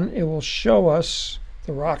done, it will show us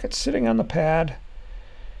the rocket sitting on the pad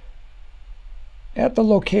at the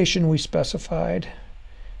location we specified.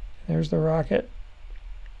 There's the rocket.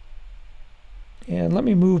 And let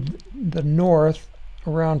me move the north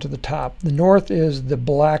around to the top. The north is the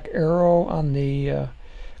black arrow on the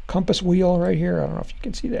compass wheel right here. I don't know if you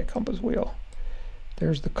can see that compass wheel.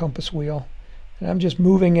 There's the compass wheel. And I'm just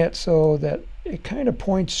moving it so that it kind of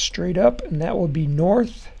points straight up, and that will be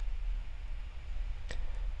north.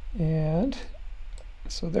 And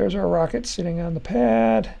so there's our rocket sitting on the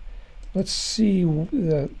pad. Let's see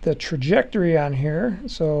the trajectory on here.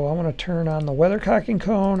 So I want to turn on the weathercocking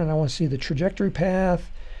cone, and I want to see the trajectory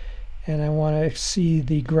path, and I want to see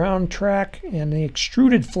the ground track and the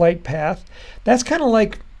extruded flight path. That's kind of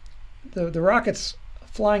like the rocket's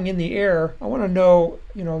flying in the air. I want to know,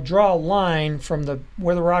 draw a line from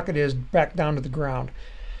where the rocket is back down to the ground.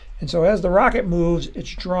 And so as the rocket moves,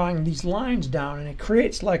 it's drawing these lines down, and it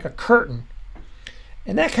creates like a curtain.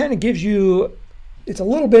 And that kind of gives you, it's a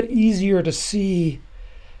little bit easier to see,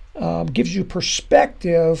 gives you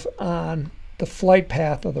perspective on the flight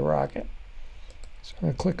path of the rocket. So I'm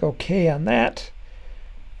going to click OK on that,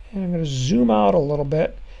 and I'm going to zoom out a little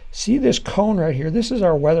bit. See this cone right here? This is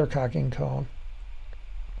our weathercocking cone.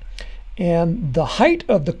 And the height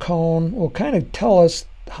of the cone will kind of tell us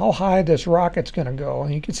how high this rocket's going to go.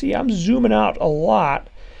 And you can see I'm zooming out a lot.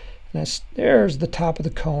 And there's the top of the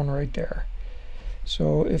cone right there.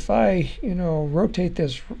 So if I, rotate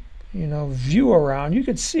this, view around, you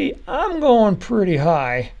can see I'm going pretty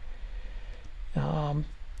high.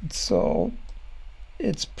 So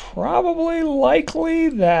it's probably likely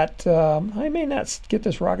that I may not get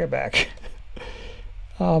this rocket back.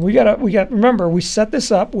 Remember, we set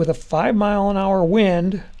this up with a 5-mile-an-hour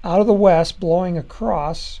wind out of the west blowing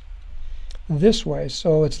across this way.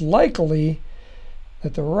 So it's likely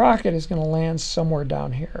that the rocket is going to land somewhere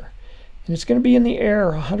down here. And it's going to be in the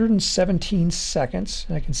air 117 seconds.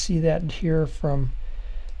 And I can see that here from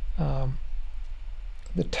the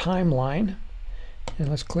timeline. And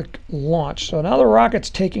let's click launch. So now the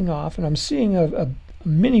rocket's taking off, and I'm seeing a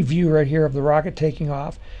mini view right here of the rocket taking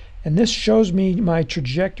off. And this shows me my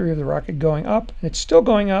trajectory of the rocket going up, and it's still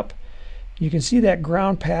going up. You can see that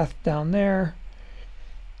ground path down there.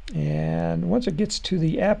 And once it gets to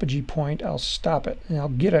the apogee point, I'll stop it. And I'll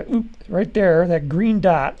get it, right there, that green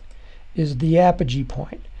dot is the apogee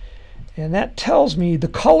point. And that tells me, the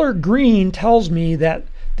color green tells me that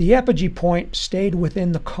the apogee point stayed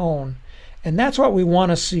within the cone. And that's what we want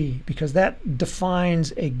to see, because that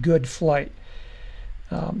defines a good flight.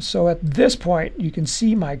 So at this point, you can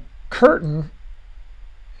see my curtain.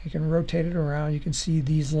 You can rotate it around. You can see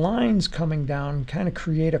these lines coming down, kind of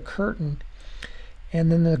create a curtain.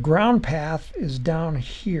 And then the ground path is down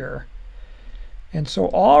here. And so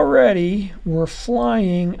already we're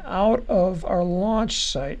flying out of our launch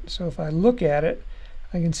site. So if I look at it,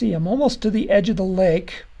 I can see I'm almost to the edge of the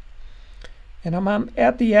lake, and I'm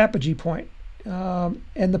at the apogee point. And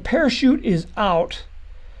the parachute is out.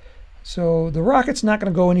 So the rocket's not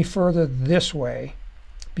going to go any further this way,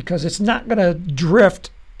 because it's not going to drift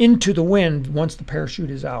into the wind once the parachute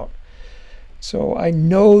is out. So I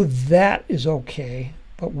know that is okay,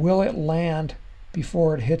 but will it land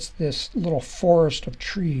before it hits this little forest of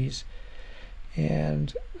trees?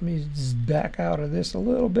 And let me back out of this a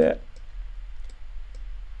little bit.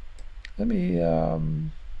 Let me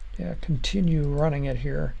continue running it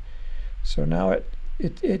here. So now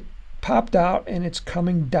it popped out and it's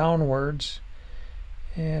coming downwards,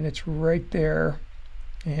 and it's right there,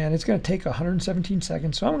 and it's going to take 117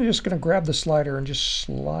 seconds. So I'm just going to grab the slider and just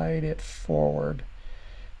slide it forward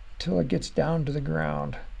until it gets down to the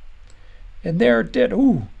ground. And there it did.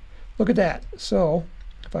 Ooh, look at that. So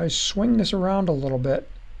if I swing this around a little bit,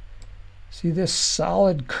 see this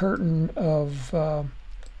solid curtain of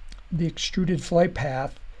the extruded flight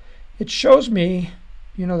path. It shows me,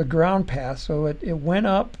 you know, the ground path. So it went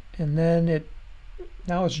up, and then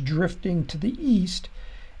now it's drifting to the east,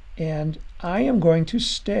 and I am going to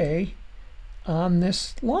stay on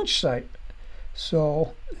this launch site.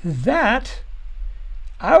 So that,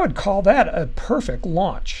 I would call that a perfect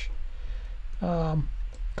launch,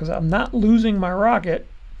 because I'm not losing my rocket,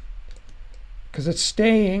 because it's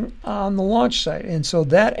staying on the launch site. And so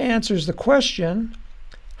that answers the question,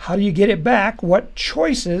 how do you get it back? What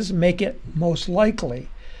choices make it most likely?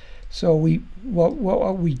 So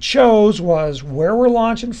what we chose was where we're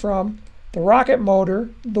launching from, the rocket motor,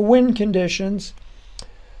 the wind conditions,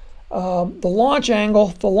 the launch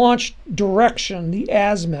angle, the launch direction, the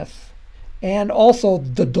azimuth, and also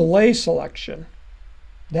the delay selection.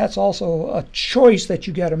 That's also a choice that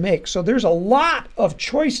you got to make. So there's a lot of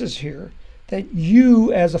choices here that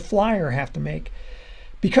you as a flyer have to make.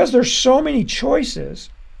 Because there's so many choices,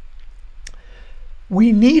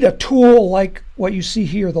 we need a tool like what you see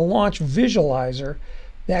here, the launch visualizer,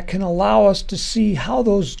 that can allow us to see how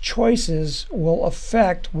those choices will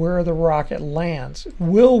affect where the rocket lands.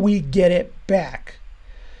 Will we get it back?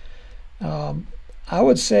 I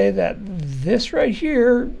would say that this right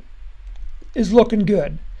here is looking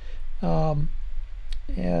good. Let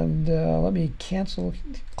me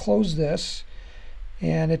close this,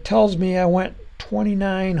 and it tells me I went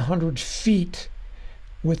 2,900 feet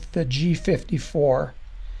with the G54.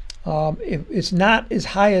 It's not as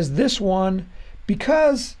high as this one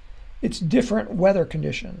because it's different weather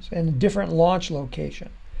conditions and different launch location.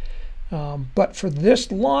 But for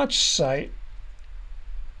this launch site,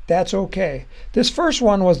 that's okay. This first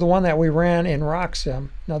one was the one that we ran in RockSim.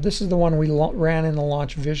 Now this is the one we ran in the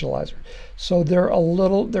launch visualizer. So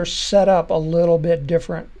they're set up a little bit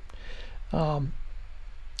different. So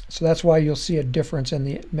that's why you'll see a difference in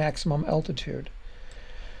the maximum altitude.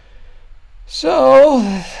 So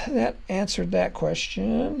that answered that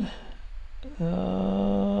question.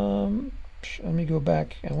 Let me go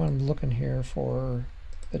back. I'm looking here for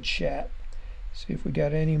the chat. See if we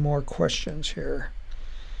got any more questions here.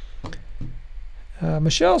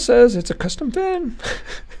 Michelle says it's a custom fin.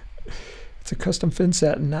 It's a custom fin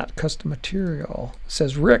set and not custom material,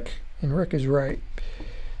 says Rick, and Rick is right.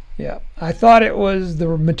 Yeah, I thought it was the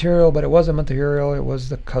material, but it wasn't material. It was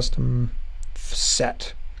the custom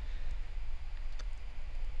set.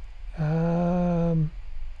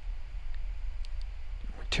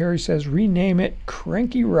 Terry says rename it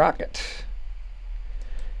Cranky Rocket.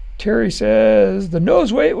 Terry says the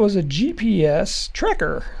nose weight was a GPS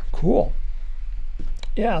tracker. Cool.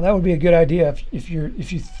 Yeah, that would be a good idea. If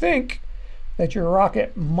you think that your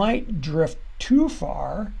rocket might drift too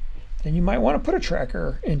far, then you might want to put a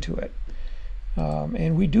tracker into it.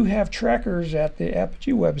 And we do have trackers at the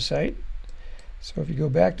Apogee website. So if you go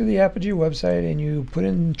back to the Apogee website and you put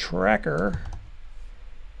in tracker,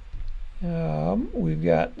 we've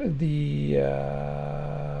got the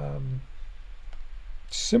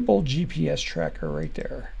simple GPS tracker right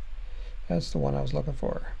there. That's the one I was looking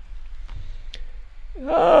for.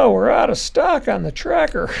 Oh, we're out of stock on the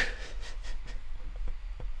tracker.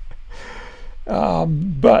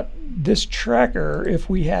 But this tracker, if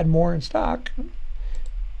we had more in stock,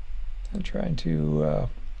 I'm trying to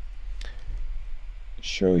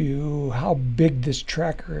show you how big this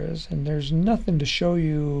tracker is, and there's nothing to show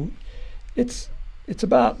you. It's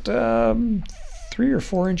about 3 or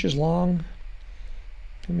 4 inches long.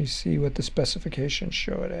 Let me see what the specifications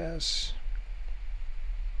show it as.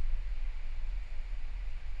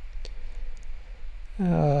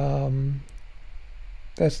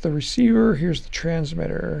 That's the receiver. Here's the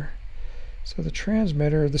transmitter. So the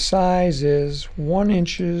transmitter, the size is 1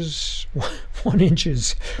 inch by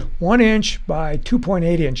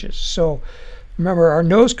 2.8 inches. So remember, our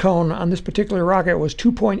nose cone on this particular rocket was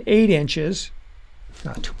 2.8 inches.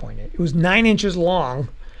 Not 2.8. It was 9 inches long.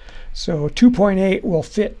 So 2.8 will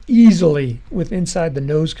fit easily with inside the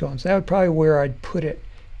nose cone. So that would probably where I'd put it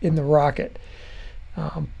in the rocket.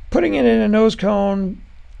 Putting it in a nose cone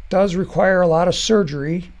does require a lot of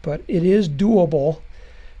surgery, but it is doable,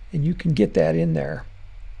 and you can get that in there.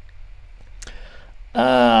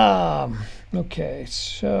 Okay,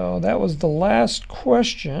 so that was the last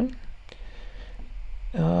question.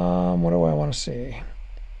 What do I want to see?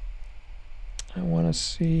 I want to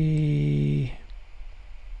see...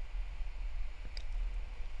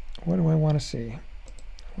 What do I want to see? I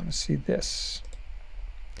want to see this.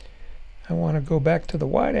 I want to go back to the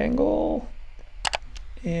wide angle,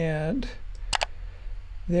 and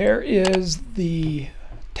there is the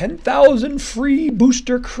 10,000 free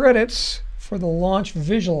booster credits for the launch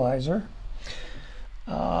visualizer.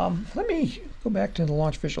 Let me go back to the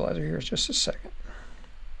launch visualizer here just a second.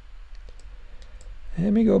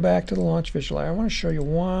 Let me go back to the launch visualizer. I want to show you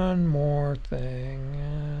one more thing.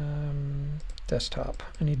 Desktop.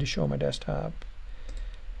 I need to show my desktop.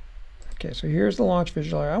 Okay, so here's the launch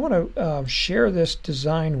visualizer. I want to share this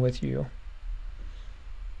design with you.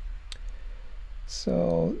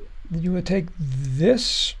 So you would take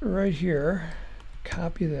this right here,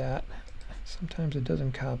 copy that. Sometimes it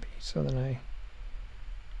doesn't copy, so then I...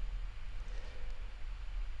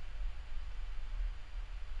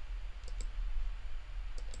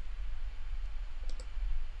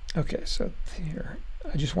 Okay, so here,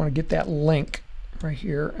 I just want to get that link right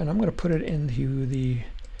here, and I'm going to put it into the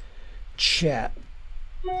chat.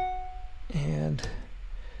 And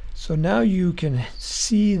so now you can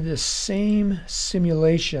see the same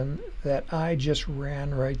simulation that I just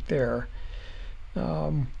ran right there.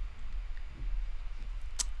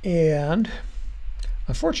 And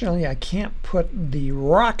unfortunately, I can't put the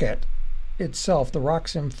rocket itself, the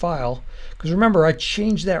RockSim file, because remember, I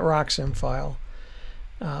changed that RockSim file.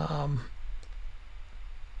 And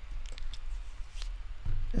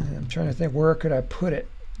I'm trying to think, where could I put it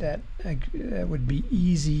that would be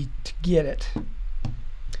easy to get it.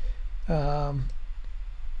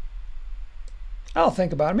 I'll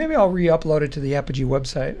think about it. Maybe I'll re-upload it to the Apogee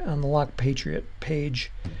website on the Lock Patriot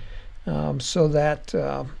page, so that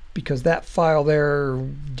because that file there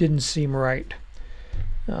didn't seem right.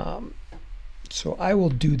 So I will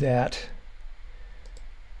do that.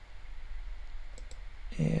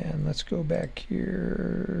 And let's go back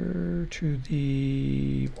here to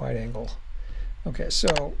the wide angle. Okay,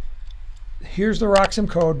 so here's the RockSim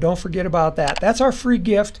code. Don't forget about that. That's our free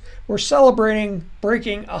gift. We're celebrating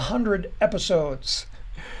breaking 100 episodes,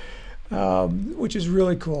 which is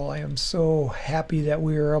really cool. I am so happy that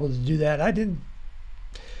we were able to do that.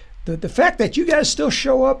 The fact that you guys still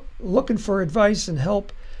show up looking for advice and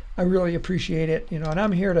help, I really appreciate it. And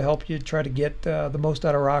I'm here to help you try to get the most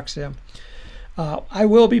out of RockSim. I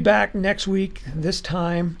will be back next week. This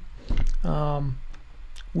time,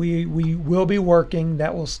 we will be working.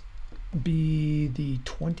 That will be the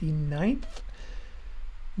 29th.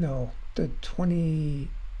 No, the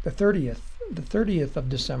 30th of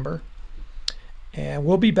December, and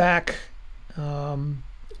we'll be back.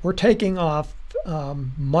 We're taking off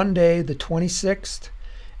Monday the 26th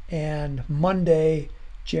and Monday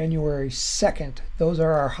January 2nd. Those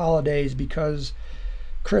are our holidays because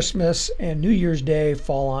Christmas and New Year's Day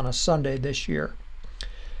fall on a Sunday this year.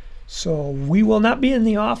 So we will not be in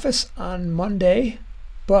the office on Monday,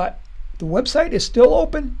 but the website is still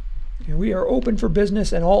open. We are open for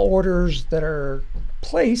business, and all orders that are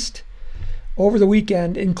placed over the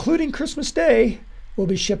weekend, including Christmas Day, will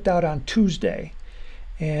be shipped out on Tuesday.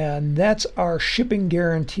 And that's our shipping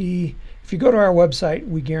guarantee. If you go to our website,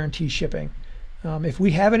 we guarantee shipping. If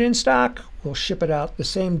we have it in stock, we'll ship it out the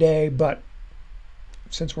same day, but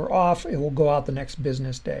since we're off, it will go out the next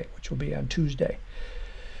business day, which will be on Tuesday.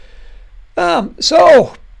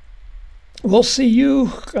 So we'll see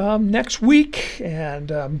you next week,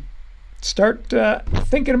 and start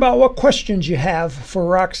thinking about what questions you have for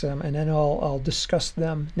RockSim, and then I'll discuss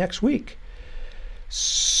them next week.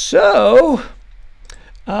 So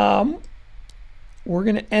we're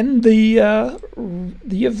going to end the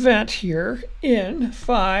event here in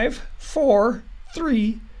 5, 4,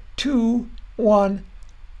 3, 2, 1.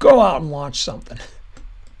 Go out and launch something.